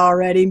story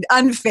already,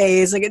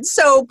 unfazed, like it's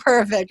so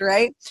perfect,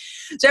 right?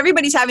 So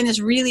everybody's having this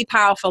really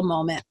powerful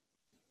moment.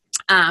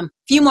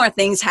 Few more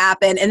things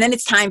happen, and then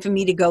it's time for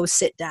me to go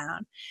sit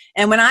down.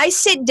 And when I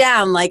sit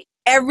down, like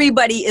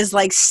everybody is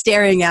like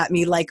staring at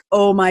me like,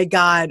 oh my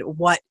God,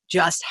 what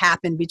just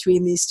happened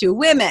between these 2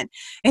 women?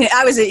 And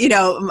I was,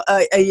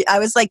 I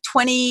was like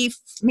 20,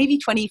 maybe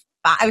 25.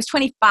 I was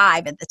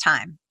 25 at the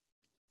time.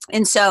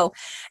 And so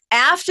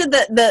after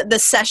the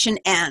session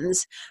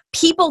ends,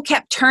 people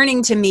kept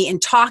turning to me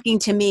and talking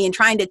to me and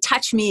trying to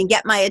touch me and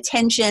get my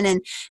attention.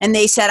 And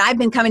they said, I've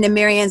been coming to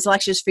Marianne's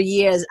lectures for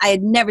years. I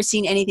had never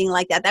seen anything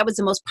like that. That was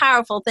the most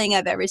powerful thing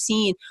I've ever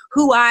seen.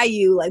 Who are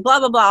you? Like blah,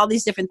 blah, blah, all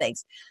these different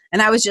things.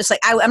 And I was just like,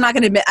 I'm not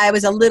going to admit, I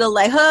was a little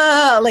like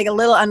a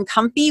little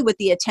uncomfy with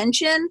the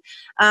attention.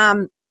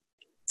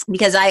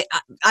 Because I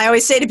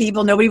always say to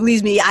people, nobody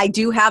believes me, I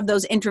do have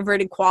those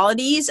introverted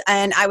qualities.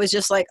 And I was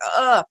just like,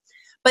 ugh.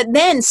 But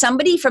then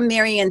somebody from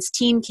Marianne's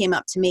team came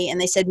up to me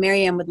and they said,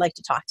 Marianne would like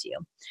to talk to you.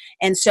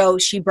 And so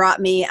she brought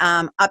me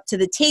up to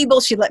the table.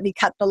 She let me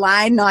cut the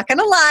line. Not going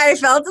to lie, I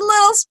felt a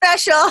little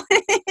special.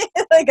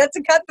 I got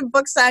to cut the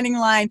book signing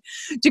line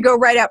to go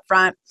right up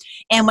front.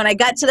 And when I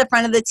got to the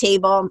front of the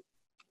table,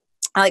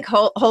 like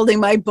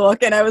holding my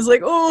book, and I was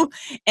like, oh,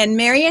 and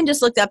Marianne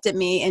just looked up at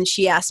me and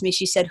she asked me,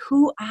 she said,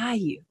 who are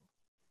you?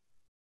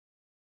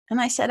 And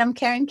I said, I'm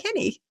Karen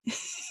Kenney.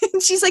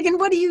 And she's like, and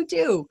what do you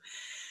do?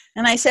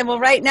 And I said, well,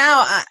 right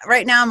now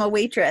I'm a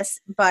waitress,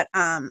 but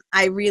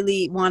I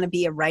really want to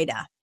be a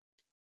writer.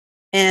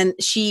 And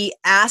she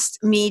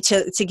asked me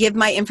to give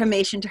my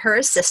information to her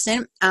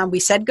assistant. We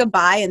said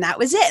goodbye, and that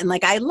was it. And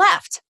like I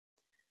left.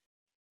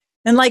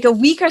 And like a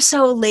week or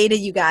so later,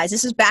 you guys,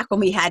 this is back when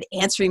we had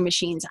answering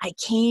machines. I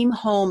came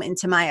home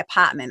into my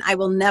apartment. I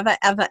will never,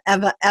 ever,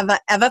 ever, ever,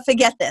 ever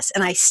forget this.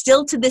 And I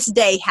still to this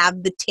day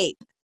have the tape.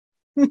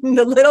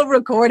 The little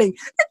recording,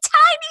 the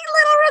tiny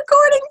little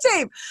recording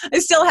tape. I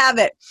still have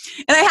it.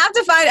 And I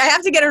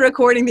have to get a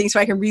recording thing so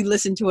I can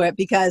re-listen to it,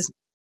 because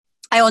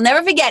I will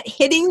never forget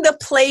hitting the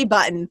play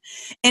button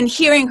and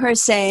hearing her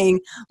saying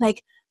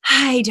like,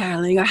 hi,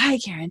 darling, or hi,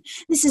 Karen,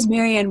 this is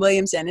Marianne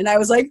Williamson. And I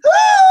was like,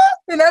 ah!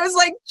 And I was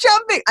like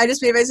jumping. I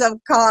just made myself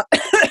cough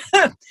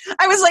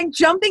I was like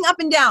jumping up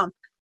and down,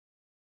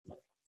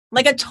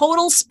 like a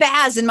total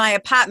spaz in my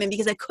apartment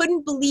because I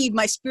couldn't believe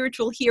my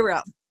spiritual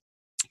hero.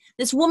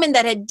 This woman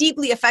that had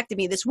deeply affected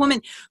me, this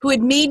woman who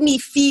had made me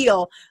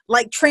feel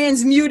like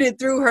transmuted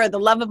through her, the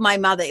love of my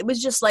mother. It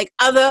was just like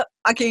other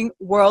fucking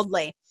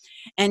worldly.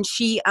 And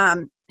she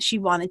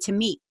wanted to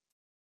meet.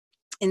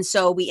 And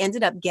so we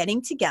ended up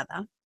getting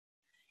together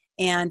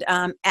and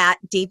at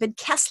David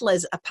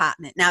Kessler's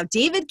apartment. Now,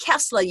 David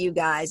Kessler, you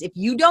guys, if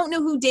you don't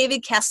know who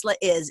David Kessler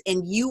is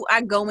and you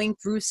are going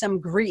through some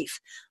grief,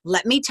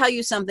 let me tell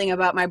you something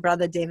about my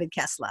brother, David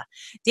Kessler.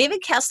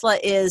 David Kessler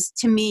is,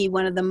 to me,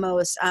 one of the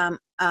most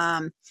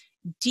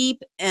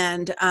deep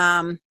and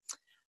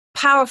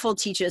powerful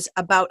teachers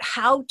about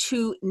how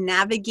to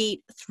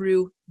navigate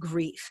through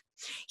grief.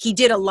 He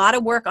did a lot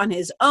of work on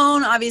his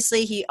own.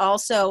 Obviously, he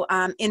also,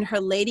 in her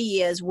later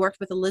years, worked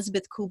with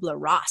Elizabeth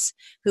Kubler-Ross,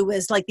 who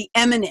was like the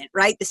eminent,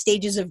 right? The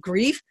stages of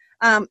grief.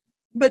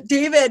 But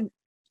David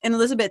and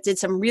Elizabeth did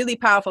some really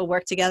powerful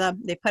work together.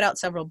 They put out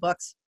several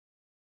books.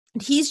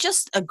 He's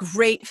just a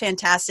great,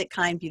 fantastic,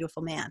 kind,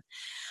 beautiful man.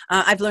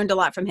 I've learned a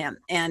lot from him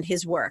and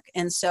his work.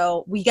 And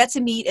so we got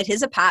to meet at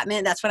his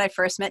apartment. That's when I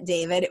first met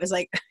David. It was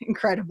like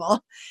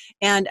incredible.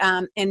 And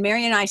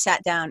Mary and I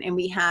sat down and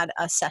we had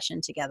a session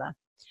together.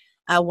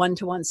 A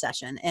one-to-one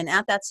session. And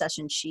at that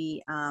session,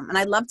 she, and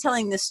I love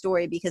telling this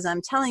story because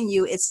I'm telling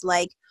you, it's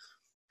like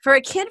for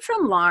a kid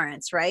from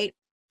Lawrence, right?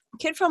 A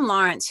kid from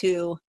Lawrence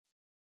who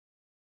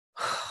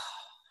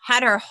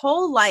had her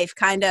whole life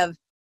kind of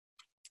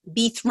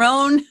be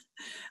thrown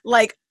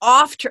like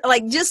off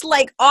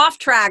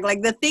track,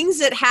 like the things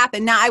that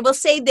happened. Now, I will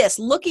say this,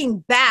 looking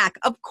back,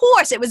 of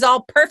course, it was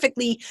all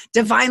perfectly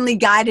divinely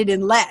guided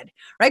and led,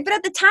 right? But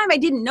at the time, I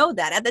didn't know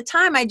that. At the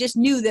time, I just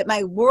knew that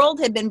my world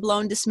had been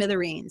blown to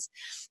smithereens.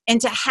 And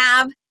to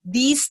have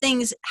these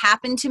things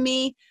happen to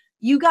me,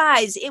 you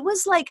guys, it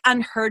was like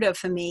unheard of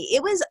for me.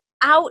 It was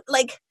out,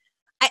 like,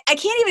 I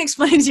can't even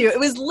explain to you. It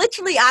was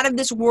literally out of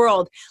this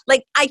world.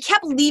 Like, I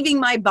kept leaving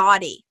my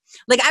body.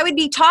 Like, I would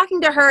be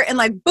talking to her and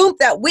like, boom,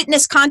 that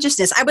witness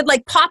consciousness. I would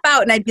like pop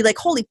out and I'd be like,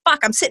 holy fuck,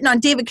 I'm sitting on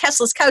David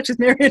Kessler's couch with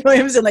Marianne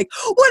Williamson. Like,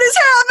 what is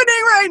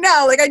happening right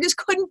now? Like, I just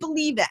couldn't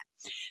believe it.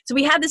 So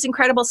we had this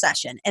incredible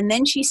session. And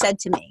then she said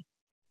to me,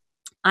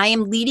 I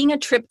am leading a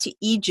trip to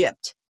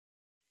Egypt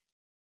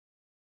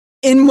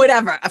in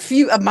whatever, a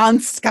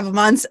couple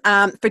months,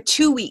 for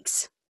 2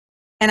 weeks.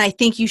 And I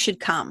think you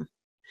should come.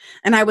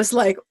 And I was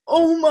like,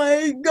 oh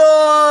my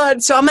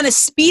God. So I'm going to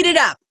speed it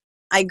up.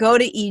 I go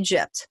to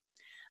Egypt.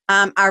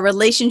 Our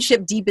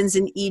relationship deepens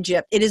in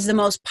Egypt. It is the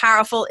most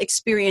powerful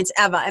experience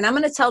ever. And I'm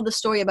going to tell the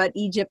story about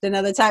Egypt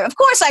another time. Of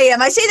course I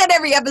am. I say that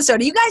every episode.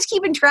 Are you guys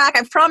keeping track?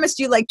 I've promised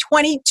you like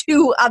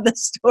 22 other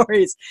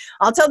stories.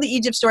 I'll tell the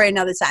Egypt story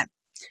another time.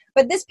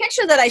 But this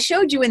picture that I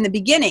showed you in the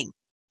beginning,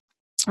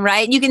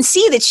 right? You can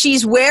see that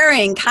she's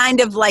wearing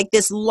kind of like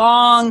this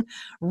long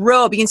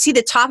robe. You can see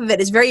the top of it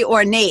is very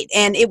ornate.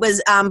 And it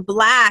was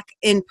black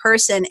in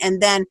person.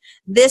 And then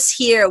this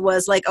here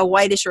was like a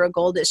whitish or a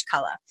goldish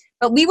color.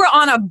 But we were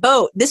on a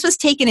boat. This was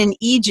taken in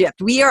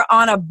Egypt. We are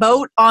on a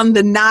boat on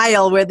the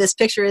Nile where this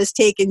picture is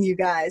taken, you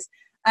guys.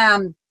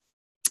 And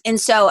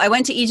so I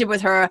went to Egypt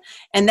with her,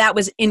 and that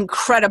was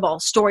incredible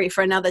story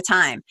for another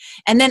time.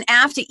 And then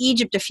after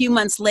Egypt, a few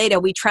months later,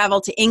 we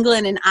traveled to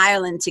England and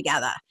Ireland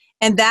together.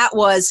 And that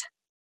was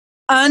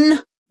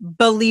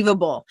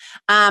unbelievable.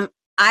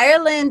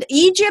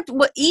 Egypt,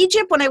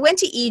 when I went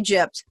to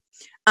Egypt,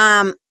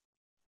 if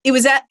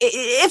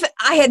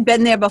I had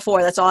been there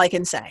before, that's all I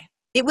can say.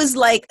 It was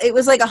like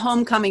a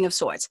homecoming of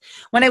sorts.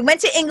 When I went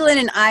to England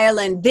and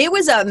Ireland, there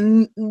was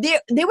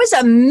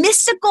a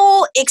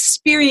mystical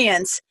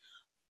experience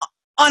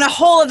on a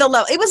whole other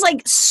level. It was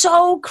like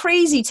so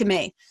crazy to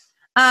me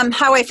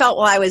how I felt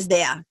while I was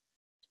there.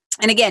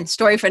 And again,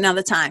 story for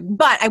another time.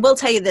 But I will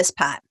tell you this,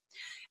 Pat.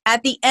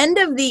 At the end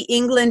of the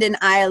England and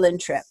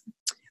Ireland trip,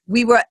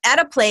 we were at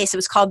a place, it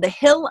was called the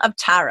Hill of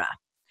Tara.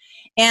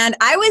 And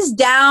I was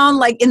down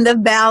like in the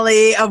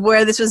valley of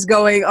where this was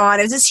going on.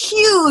 It was this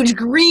huge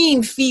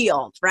green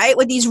field, right?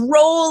 With these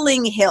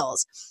rolling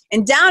hills.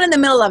 And down in the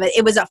middle of it,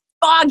 it was a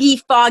foggy,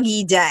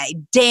 foggy day,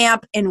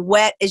 damp and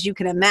wet, as you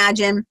can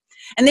imagine.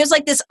 And there's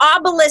like this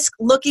obelisk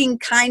looking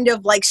kind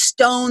of like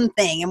stone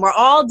thing. And we're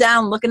all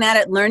down looking at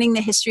it, learning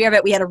the history of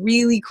it. We had a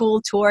really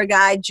cool tour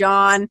guide,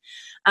 John,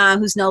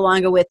 who's no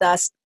longer with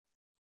us.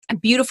 A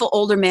beautiful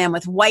older man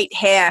with white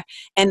hair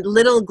and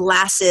little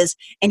glasses,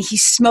 and he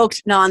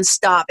smoked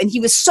nonstop. And he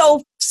was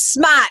so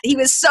smart. He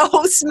was so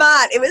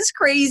smart. It was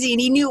crazy.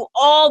 And he knew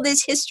all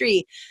this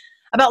history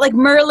about like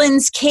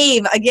Merlin's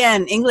cave.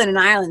 Again, England and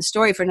Ireland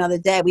story for another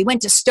day. We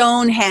went to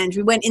Stonehenge.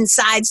 We went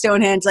inside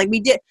Stonehenge. Like we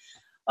did.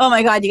 Oh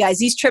my God, you guys,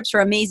 these trips were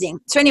amazing.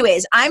 So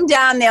anyways, I'm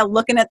down there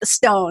looking at the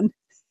stone.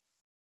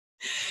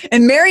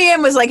 And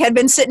Marianne was like, had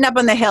been sitting up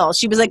on the hill.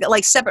 She was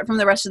like separate from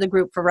the rest of the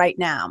group for right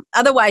now.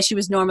 Otherwise, she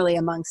was normally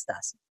amongst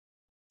us.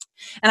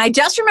 And I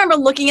just remember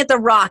looking at the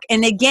rock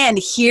and again,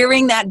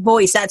 hearing that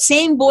voice, that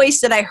same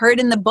voice that I heard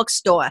in the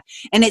bookstore.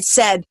 And it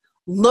said,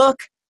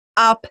 look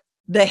up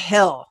the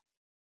hill.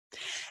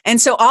 And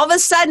so all of a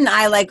sudden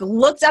I like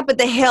looked up at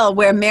the hill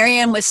where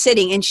Marianne was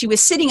sitting, and she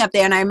was sitting up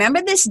there. And I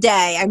remember this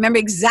day, I remember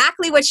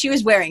exactly what she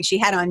was wearing. She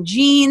had on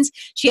jeans,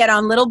 she had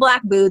on little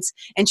black boots,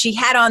 and she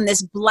had on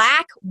this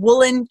black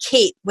woolen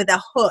cape with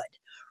a hood,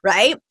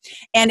 right?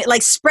 And it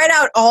like spread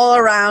out all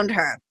around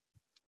her.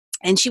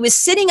 And she was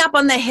sitting up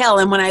on the hill.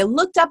 And when I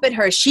looked up at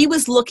her, she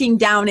was looking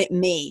down at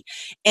me,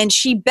 and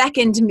she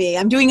beckoned me.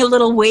 I'm doing a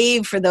little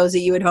wave for those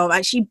of you at home.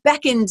 She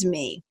beckoned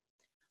me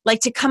like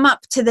to come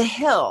up to the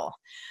hill.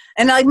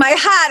 And like my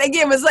heart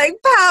again was like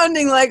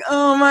pounding, like,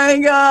 oh my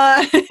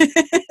God.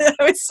 I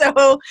was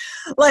so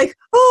like,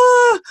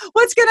 oh,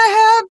 what's going to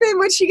happen?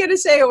 What's she going to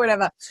say or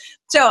whatever?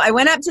 So I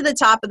went up to the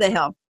top of the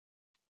hill,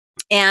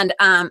 and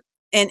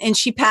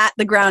she pat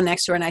the ground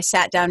next to her, and I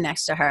sat down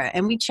next to her,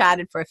 and we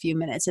chatted for a few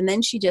minutes. And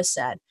then she just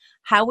said,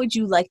 how would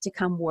you like to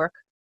come work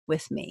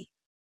with me?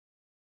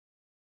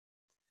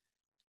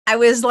 I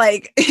was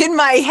like, in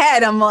my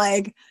head, I'm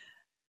like,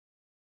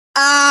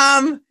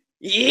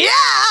 yeah,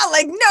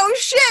 like, no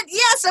shit.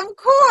 Yes, of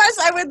course.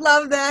 I would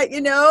love that,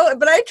 you know,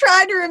 but I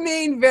tried to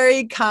remain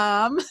very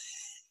calm.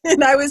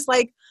 And I was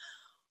like,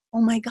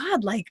 oh my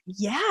God, like,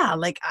 yeah,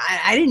 like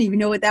I didn't even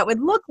know what that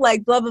would look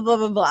like, blah, blah, blah,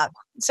 blah, blah.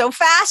 So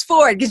fast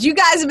forward, because you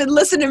guys have been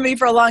listening to me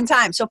for a long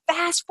time. So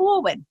fast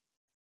forward,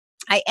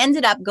 I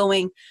ended up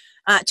going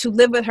to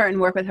live with her and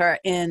work with her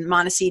in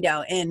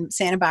Montecito in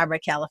Santa Barbara,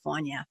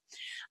 California.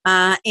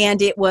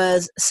 And it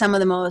was some of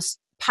the most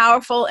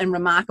powerful and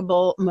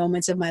remarkable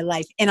moments of my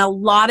life in a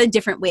lot of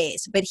different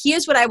ways. But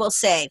here's what I will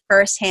say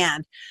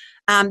firsthand.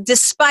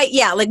 Despite,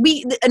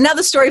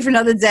 another story for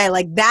another day,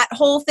 like that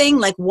whole thing,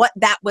 like what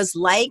that was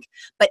like,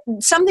 but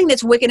something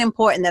that's wicked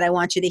important that I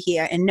want you to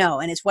hear and know.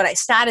 And it's what I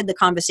started the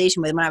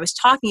conversation with when I was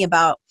talking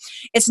about,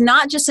 it's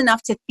not just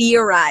enough to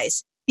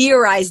theorize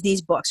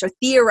these books or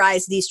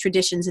theorize these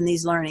traditions and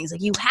these learnings.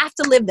 Like you have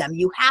to live them.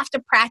 You have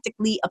to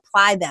practically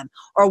apply them,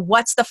 or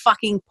what's the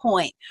fucking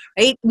point,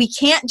 right? We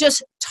can't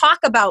just talk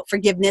about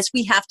forgiveness.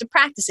 We have to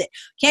practice it.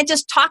 We can't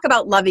just talk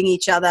about loving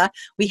each other.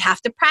 We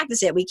have to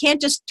practice it. We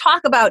can't just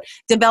talk about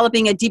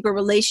developing a deeper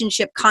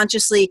relationship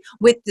consciously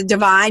with the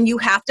divine. You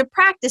have to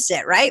practice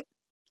it, right?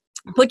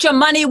 Put your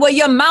money where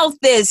your mouth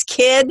is,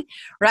 kid,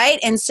 right?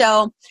 And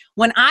so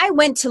when I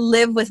went to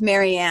live with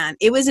Marianne,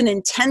 it was an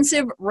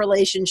intensive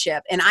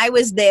relationship, and I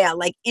was there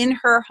like in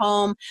her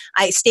home.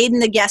 I stayed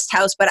in the guest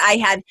house, but I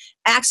had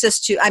access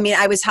to,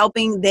 I was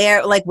helping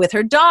there like with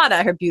her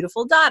daughter, her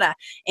beautiful daughter,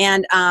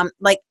 and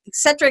like et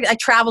cetera. I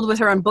traveled with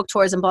her on book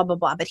tours and blah, blah,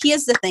 blah. But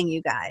here's the thing,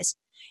 you guys.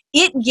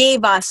 It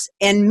gave us,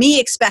 and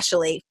me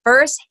especially,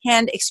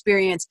 first-hand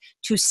experience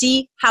to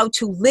see how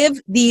to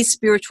live these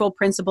spiritual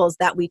principles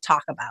that we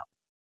talk about.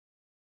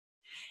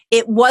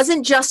 It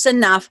wasn't just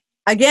enough,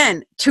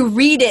 again, to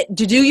read it,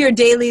 to do your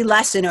daily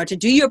lesson or to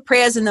do your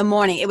prayers in the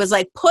morning. It was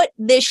like, put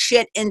this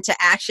shit into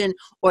action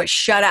or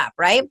shut up,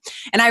 right?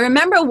 And I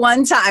remember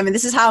one time, and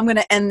this is how I'm going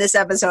to end this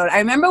episode. I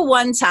remember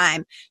one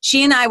time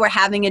she and I were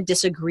having a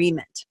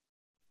disagreement.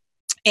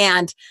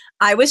 And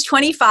I was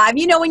 25.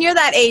 You know, when you're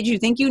that age, you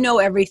think you know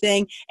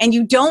everything and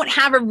you don't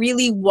have a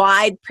really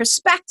wide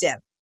perspective.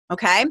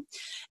 Okay.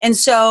 And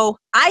so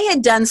I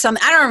had done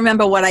something, I don't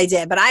remember what I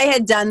did, but I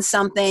had done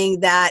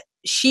something that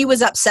she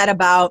was upset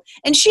about,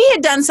 and she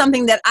had done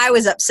something that I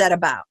was upset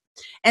about.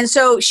 And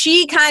so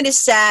she kind of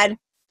said,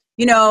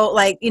 we're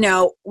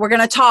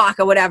going to talk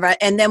or whatever.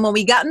 And then when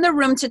we got in the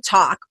room to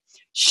talk,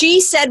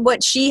 she said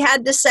what she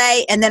had to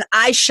say, and then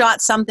I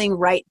shot something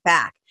right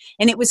back.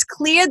 And it was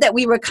clear that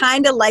we were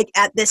kind of like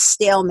at this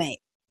stalemate.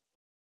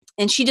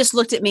 And she just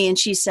looked at me and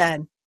she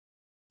said,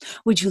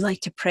 would you like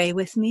to pray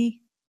with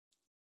me?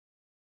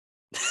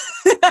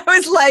 I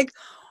was like,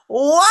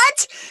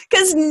 what?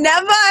 Because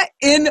never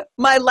in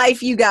my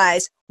life, you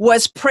guys,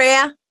 was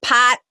prayer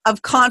part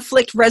of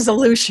conflict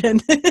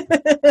resolution.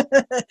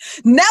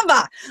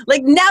 Never.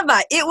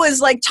 It was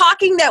like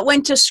talking that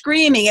went to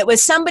screaming. It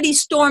was somebody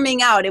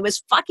storming out. It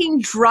was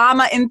fucking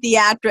drama in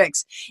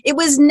theatrics. It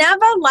was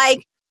never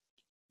like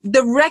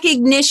the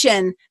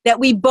recognition that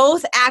we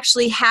both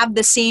actually have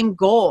the same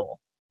goal,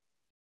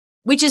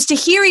 which is to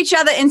hear each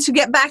other and to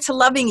get back to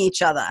loving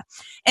each other.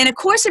 And A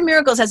Course in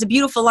Miracles has a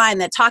beautiful line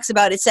that talks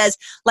about, it says,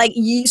 like,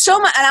 so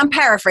much, and I'm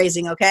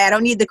paraphrasing, okay? I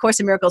don't need the Course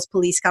in Miracles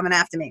police coming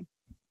after me.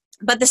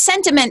 But the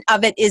sentiment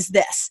of it is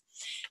this.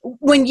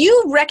 When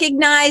you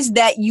recognize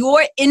that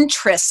your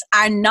interests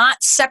are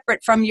not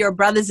separate from your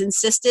brothers and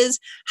sisters,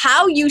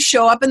 how you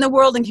show up in the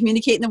world and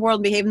communicate in the world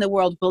and behave in the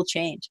world will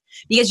change.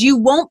 Because you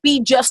won't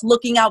be just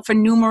looking out for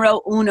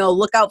numero uno,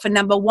 look out for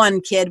number one,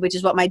 kid, which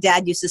is what my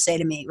dad used to say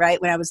to me,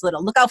 right, when I was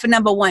little. Look out for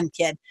number one,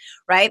 kid,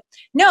 right?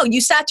 No,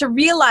 you start to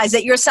realize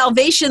that your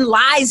salvation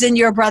lies in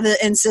your brother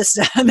and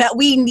sister, that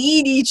we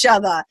need each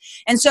other.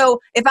 And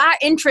so if our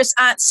interests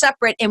aren't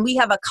separate and we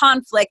have a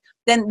conflict,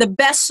 then the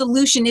best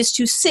solution is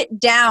to sit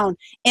down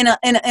in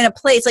a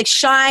place, like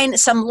shine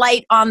some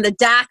light on the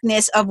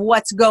darkness of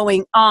what's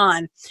going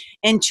on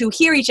and to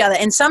hear each other.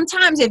 And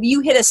sometimes if you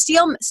hit a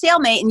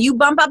stalemate and you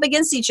bump up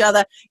against each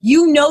other,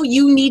 you know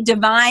you need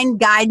divine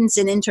guidance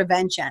and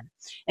intervention.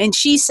 And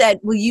she said,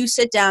 will you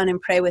sit down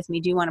and pray with me?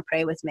 Do you want to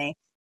pray with me?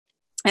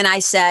 And I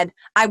said,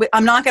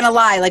 I'm not going to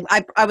lie. Like,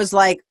 I was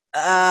like,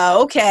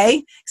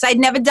 okay. Because I'd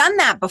never done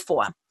that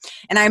before.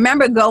 And I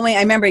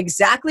remember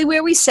exactly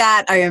where we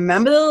sat. I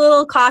remember the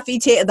little coffee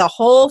table, the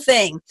whole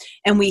thing.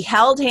 And we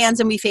held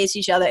hands and we faced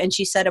each other, and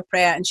she said a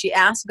prayer, and she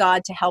asked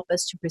God to help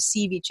us to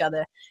perceive each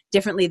other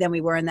differently than we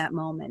were in that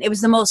moment. It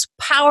was the most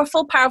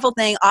powerful, powerful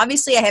thing.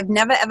 Obviously, I have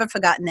never, ever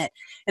forgotten it.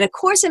 And A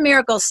Course in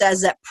Miracles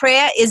says that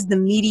prayer is the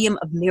medium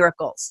of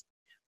miracles.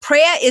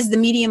 Prayer is the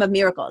medium of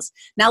miracles.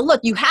 Now,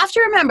 look, you have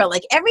to remember,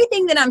 like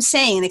everything that I'm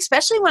saying,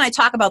 especially when I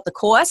talk about the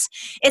Course,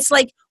 it's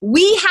like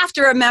we have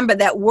to remember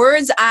that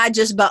words are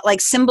just but like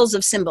symbols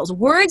of symbols.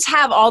 Words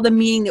have all the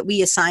meaning that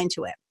we assign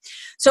to it.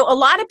 So a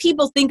lot of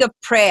people think of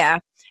prayer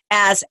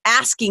as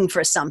asking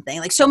for something.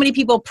 Like so many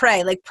people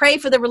pray, like pray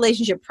for the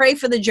relationship, pray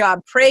for the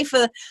job, pray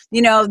for,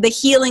 the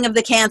healing of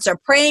the cancer,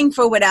 praying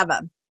for whatever.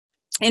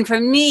 And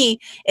for me,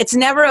 it's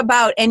never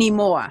about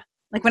anymore.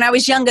 Like when I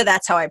was younger,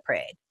 that's how I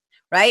prayed.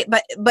 Right?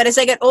 But as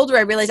I get older,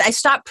 I realized I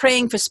stopped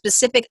praying for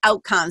specific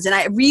outcomes, and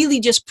I really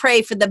just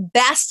pray for the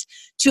best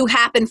to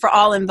happen for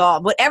all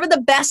involved. Whatever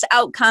the best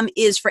outcome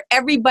is for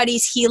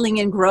everybody's healing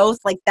and growth,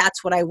 like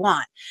that's what I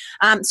want.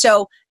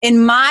 So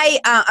in my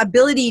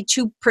ability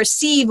to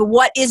perceive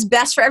what is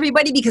best for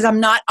everybody, because I'm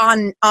not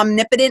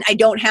omnipotent, I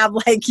don't have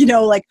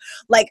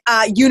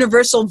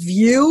universal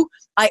view.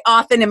 I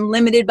often am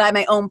limited by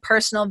my own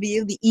personal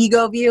view, the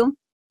ego view.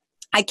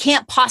 I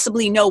can't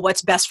possibly know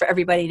what's best for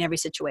everybody in every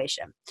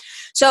situation.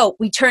 So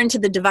we turn to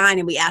the divine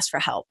and we ask for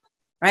help,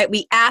 right?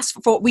 We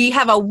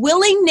have a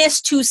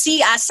willingness to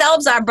see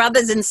ourselves, our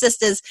brothers and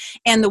sisters,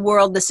 and the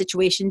world, the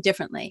situation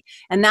differently.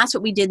 And that's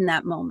what we did in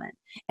that moment.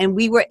 And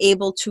we were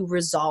able to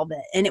resolve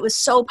it. And it was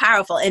so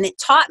powerful. And it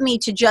taught me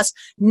to just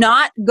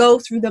not go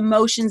through the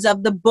motions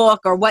of the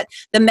book or what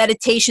the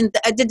meditation,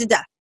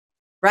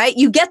 right?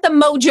 You get the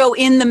mojo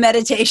in the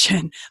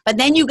meditation, but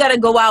then you got to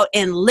go out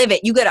and live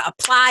it. You got to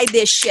apply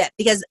this shit,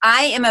 because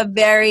I am a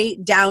very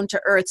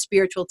down-to-earth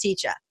spiritual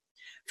teacher.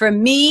 For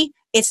me,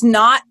 it's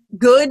not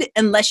good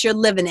unless you're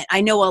living it.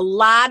 I know a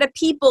lot of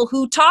people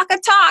who talk a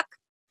talk,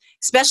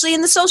 especially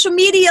in the social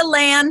media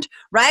land,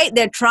 right?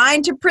 They're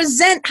trying to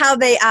present how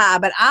they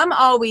are, but I'm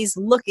always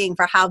looking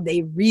for how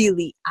they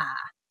really are.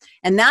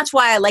 And that's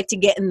why I like to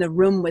get in the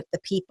room with the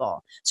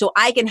people, so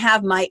I can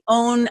have my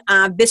own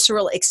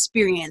visceral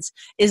experience.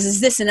 Is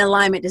this in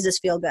alignment? Does this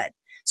feel good?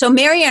 So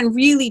Marianne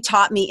really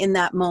taught me in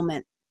that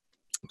moment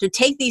to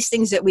take these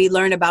things that we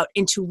learn about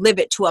and to live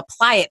it, to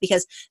apply it,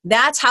 because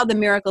that's how the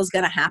miracle is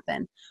going to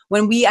happen.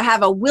 When we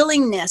have a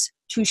willingness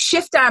to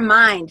shift our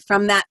mind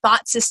from that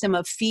thought system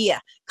of fear,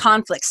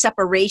 conflict,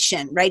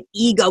 separation, right?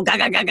 Ego,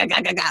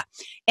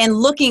 and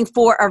looking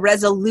for a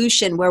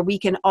resolution where we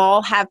can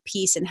all have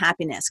peace and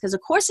happiness. Because A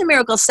Course in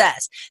Miracles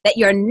says that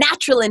your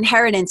natural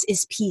inheritance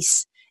is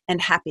peace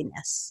and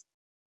happiness.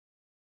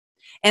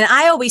 And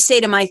I always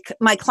say to my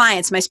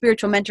clients, my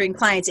spiritual mentoring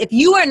clients, if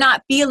you are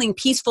not feeling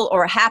peaceful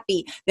or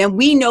happy, then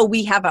we know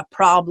we have a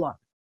problem.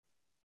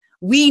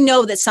 We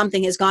know that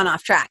something has gone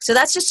off track. So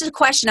that's just a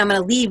question I'm going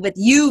to leave with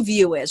you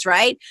viewers,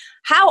 right?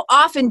 How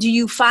often do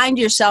you find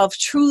yourself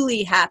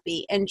truly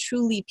happy and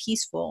truly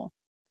peaceful?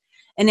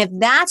 And if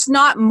that's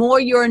not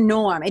more your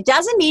norm, it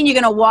doesn't mean you're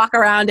going to walk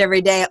around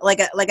every day like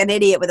an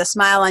idiot with a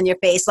smile on your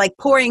face, like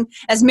pouring,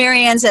 as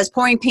Marianne says,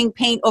 pouring pink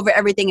paint over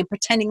everything and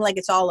pretending like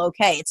it's all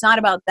okay. It's not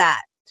about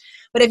that.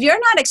 But if you're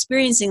not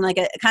experiencing like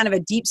a kind of a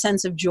deep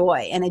sense of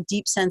joy and a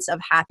deep sense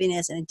of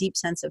happiness and a deep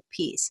sense of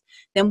peace,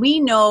 then we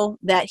know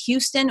that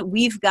Houston,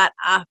 we've got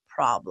a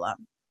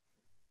problem.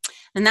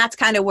 And that's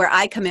kind of where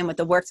I come in with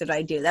the work that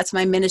I do. That's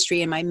my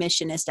ministry, and my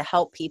mission is to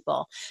help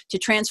people to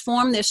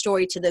transform their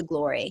story to the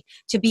glory,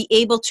 to be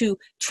able to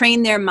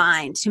train their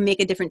mind to make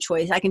a different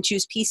choice. I can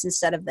choose peace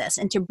instead of this,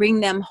 and to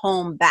bring them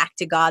home back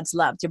to God's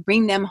love, to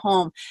bring them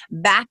home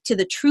back to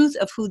the truth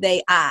of who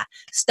they are.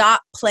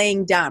 Stop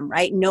playing dumb,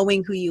 right?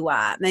 Knowing who you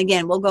are. And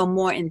again, we'll go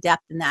more in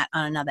depth in that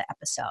on another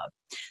episode.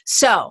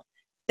 So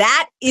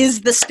that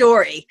is the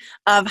story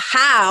of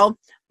how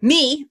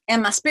me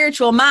and my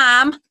spiritual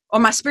mom, or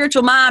my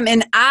spiritual mom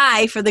and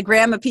I, for the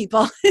grammar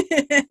people,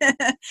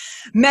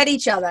 met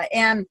each other.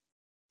 And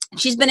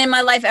she's been in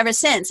my life ever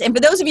since. And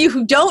for those of you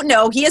who don't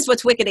know, here's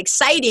what's wicked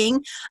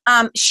exciting.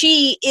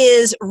 She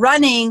is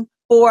running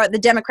for the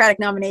Democratic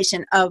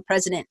nomination of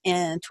president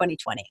in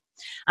 2020.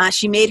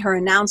 She made her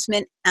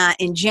announcement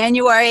in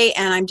January,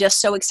 and I'm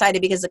just so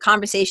excited because the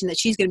conversation that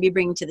she's going to be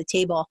bringing to the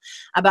table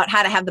about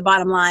how to have the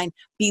bottom line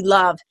be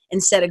love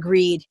instead of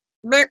greed.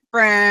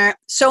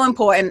 So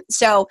important.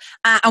 So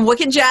I'm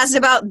wicked jazzed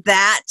about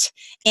that.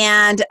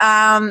 And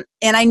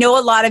I know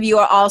a lot of you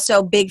are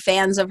also big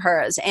fans of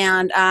hers.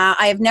 And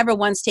I have never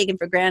once taken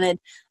for granted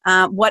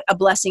what a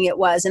blessing it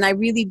was. And I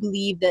really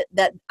believe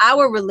that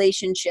our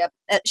relationship,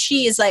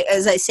 she is, like,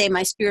 as I say,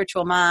 my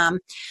spiritual mom.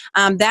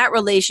 That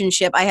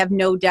relationship, I have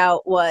no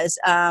doubt, was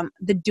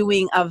the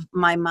doing of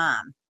my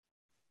mom.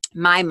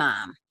 My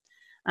mom.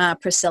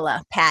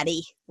 Priscilla,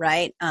 Patty,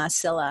 right?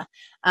 Scylla.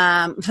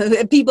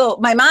 People,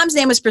 my mom's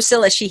name was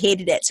Priscilla. She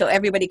hated it. So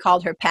everybody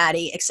called her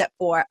Patty, except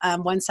for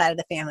one side of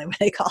the family where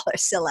they call her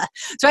Scylla.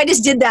 So I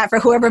just did that for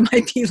whoever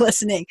might be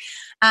listening.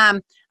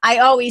 I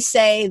always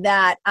say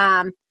that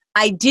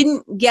I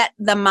didn't get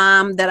the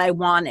mom that I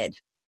wanted.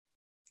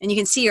 And you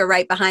can see her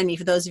right behind me,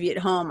 for those of you at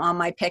home, on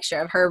my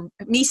picture of her,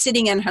 me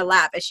sitting in her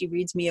lap as she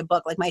reads me a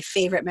book, like my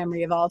favorite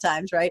memory of all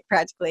times, right?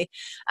 Practically.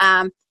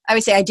 I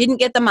would say I didn't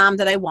get the mom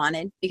that I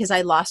wanted because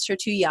I lost her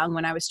too young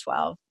when I was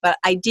 12. But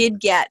I did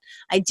get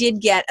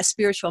a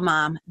spiritual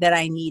mom that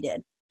I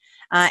needed.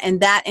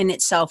 And that in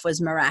itself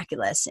was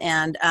miraculous.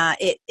 And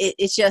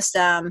it's just,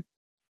 I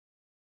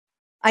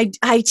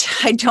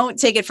don't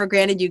take it for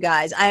granted, you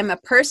guys. I am a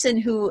person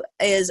who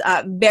is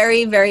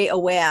very, very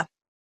aware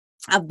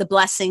of the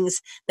blessings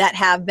that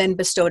have been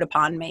bestowed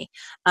upon me.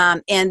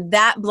 And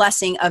that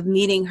blessing of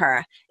meeting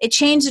her, it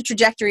changed the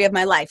trajectory of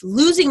my life.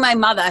 Losing my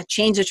mother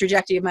changed the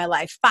trajectory of my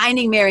life.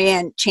 Finding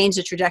Marianne changed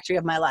the trajectory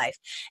of my life.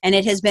 And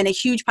it has been a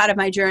huge part of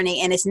my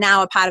journey, and it's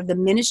now a part of the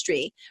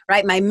ministry,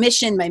 right? My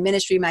mission, my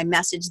ministry, my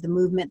message, the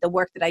movement, the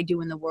work that I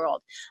do in the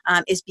world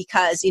is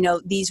because,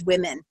 these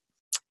women,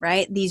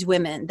 right? These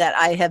women that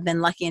I have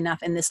been lucky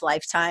enough in this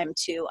lifetime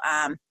to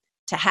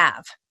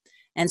have.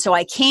 And so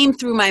I came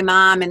through my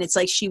mom, and it's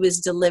like she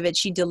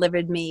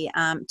delivered me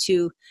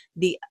to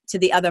the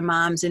other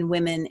moms and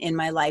women in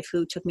my life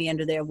who took me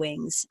under their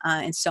wings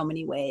in so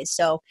many ways.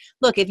 So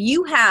look, if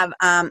you have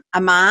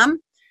a mom,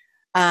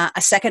 a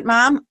second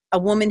mom, a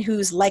woman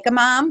who's like a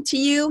mom to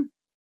you,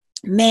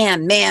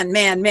 man,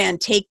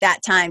 take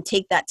that time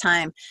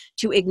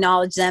to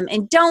acknowledge them,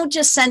 and don't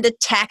just send a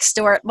text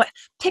or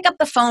pick up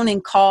the phone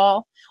and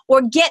call.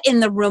 Or get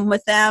in the room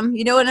with them.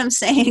 You know what I'm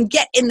saying?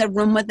 Get in the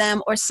room with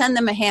them, or send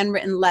them a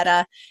handwritten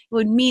letter. It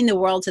would mean the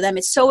world to them.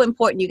 It's so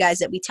important, you guys,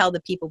 that we tell the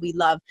people we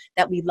love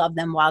that we love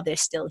them while they're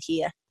still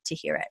here to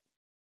hear it.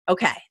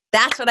 Okay,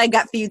 that's what I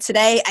got for you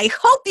today. I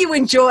hope you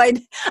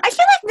enjoyed. I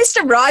feel like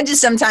Mr. Rogers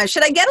sometimes.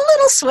 Should I get a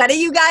little sweaty,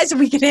 you guys, so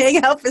we can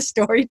hang out for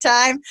story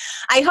time?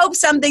 I hope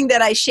something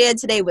that I shared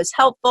today was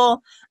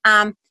helpful.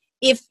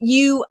 If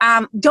you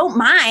don't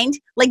mind,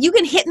 you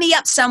can hit me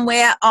up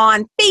somewhere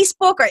on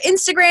Facebook or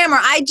Instagram or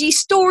IG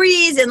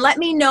stories and let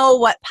me know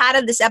what part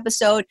of this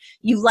episode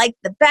you liked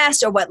the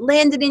best, or what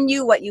landed in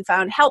you, what you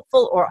found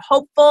helpful or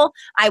hopeful.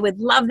 I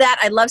would love that.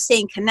 I love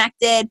staying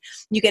connected.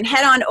 You can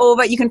head on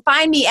over. You can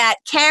find me at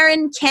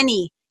Karen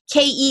Kenney,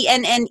 Kenney,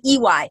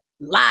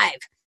 live.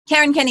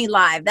 Karen Kenney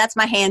Live. That's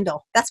my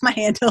handle.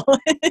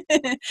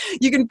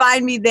 You can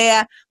find me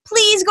there.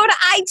 Please go to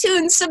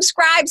iTunes,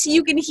 subscribe so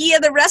you can hear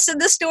the rest of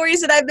the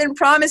stories that I've been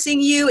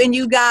promising you. And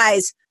you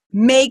guys,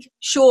 make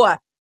sure,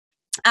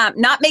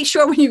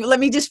 let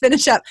me just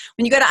finish up.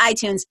 When you go to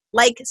iTunes,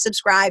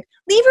 subscribe,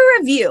 leave a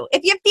review.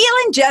 If you're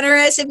feeling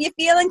generous, if you're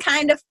feeling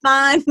kind of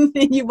fun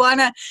and you want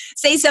to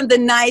say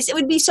something nice, it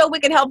would be so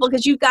wicked helpful,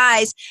 because you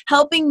guys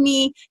helping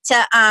me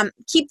to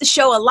keep the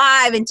show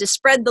alive and to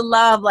spread the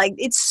love.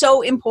 It's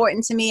so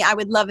important to me. I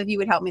would love if you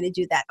would help me to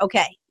do that.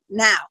 Okay,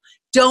 now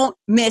don't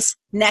miss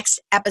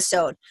next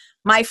episode.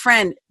 My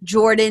friend,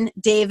 Jordan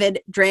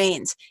David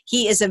Drains.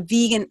 He is a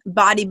vegan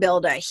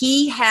bodybuilder.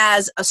 He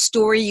has a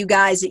story, you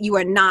guys, that you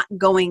are not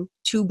going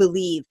to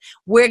believe.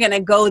 We're going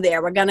to go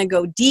there. We're going to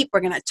go deep.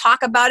 We're going to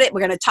talk about it. We're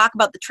going to talk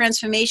about the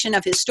transformation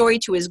of his story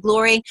to his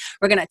glory.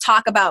 We're going to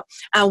talk about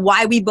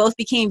why we both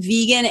became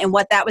vegan and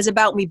what that was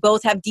about. We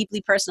both have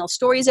deeply personal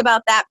stories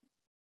about that.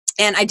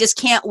 And I just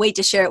can't wait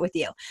to share it with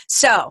you.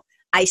 So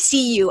I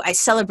see you. I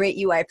celebrate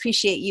you. I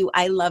appreciate you.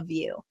 I love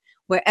you.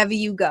 Wherever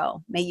you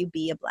go, may you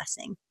be a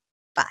blessing.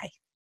 Bye.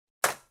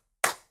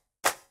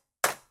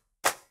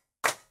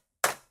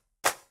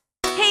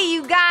 Hey,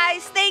 you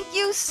guys, thank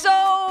you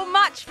so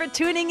much for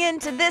tuning in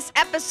to this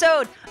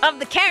episode of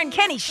The Karen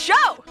Kenney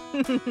Show.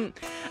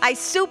 I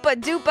super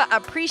duper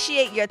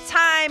appreciate your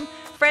time,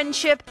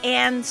 friendship,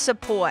 and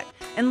support.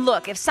 And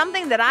look, if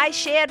something that I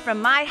shared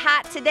from my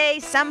heart today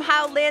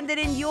somehow landed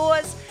in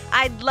yours,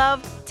 I'd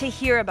love to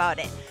hear about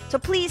it. So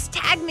please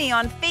tag me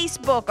on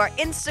Facebook or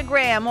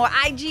Instagram or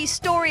IG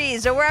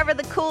stories or wherever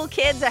the cool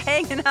kids are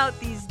hanging out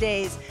these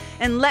days,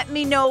 and let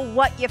me know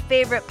what your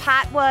favorite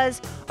part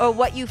was or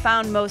what you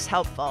found most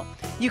helpful.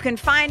 You can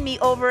find me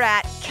over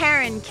at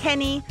Karen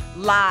Kenney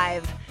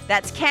Live.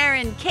 That's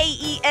Karen,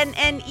 Kenneylive.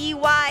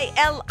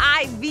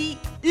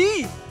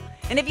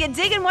 And if you're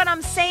digging what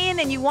I'm saying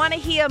and you want to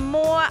hear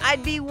more,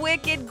 I'd be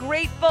wicked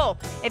grateful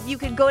if you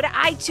could go to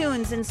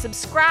iTunes and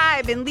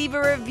subscribe and leave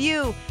a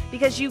review,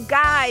 because you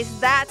guys,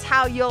 that's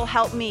how you'll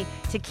help me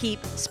to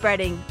keep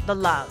spreading the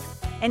love.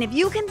 And if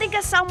you can think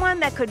of someone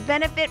that could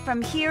benefit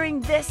from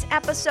hearing this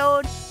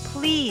episode,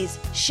 please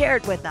share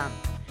it with them.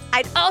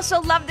 I'd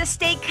also love to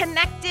stay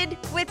connected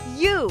with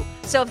you.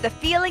 So if the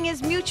feeling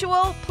is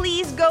mutual,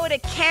 please go to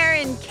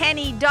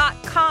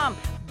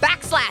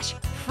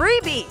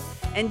KarenKenney.com/freebie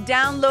and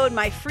download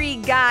my free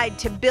guide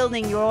to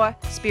building your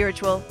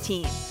spiritual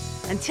team.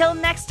 Until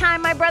next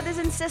time, my brothers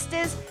and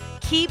sisters,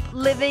 keep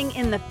living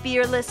in the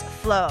fearless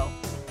flow.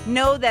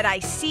 Know that I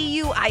see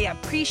you, I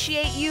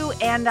appreciate you,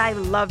 and I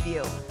love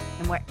you.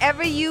 And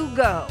wherever you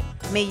go,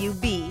 may you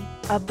be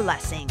a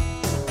blessing.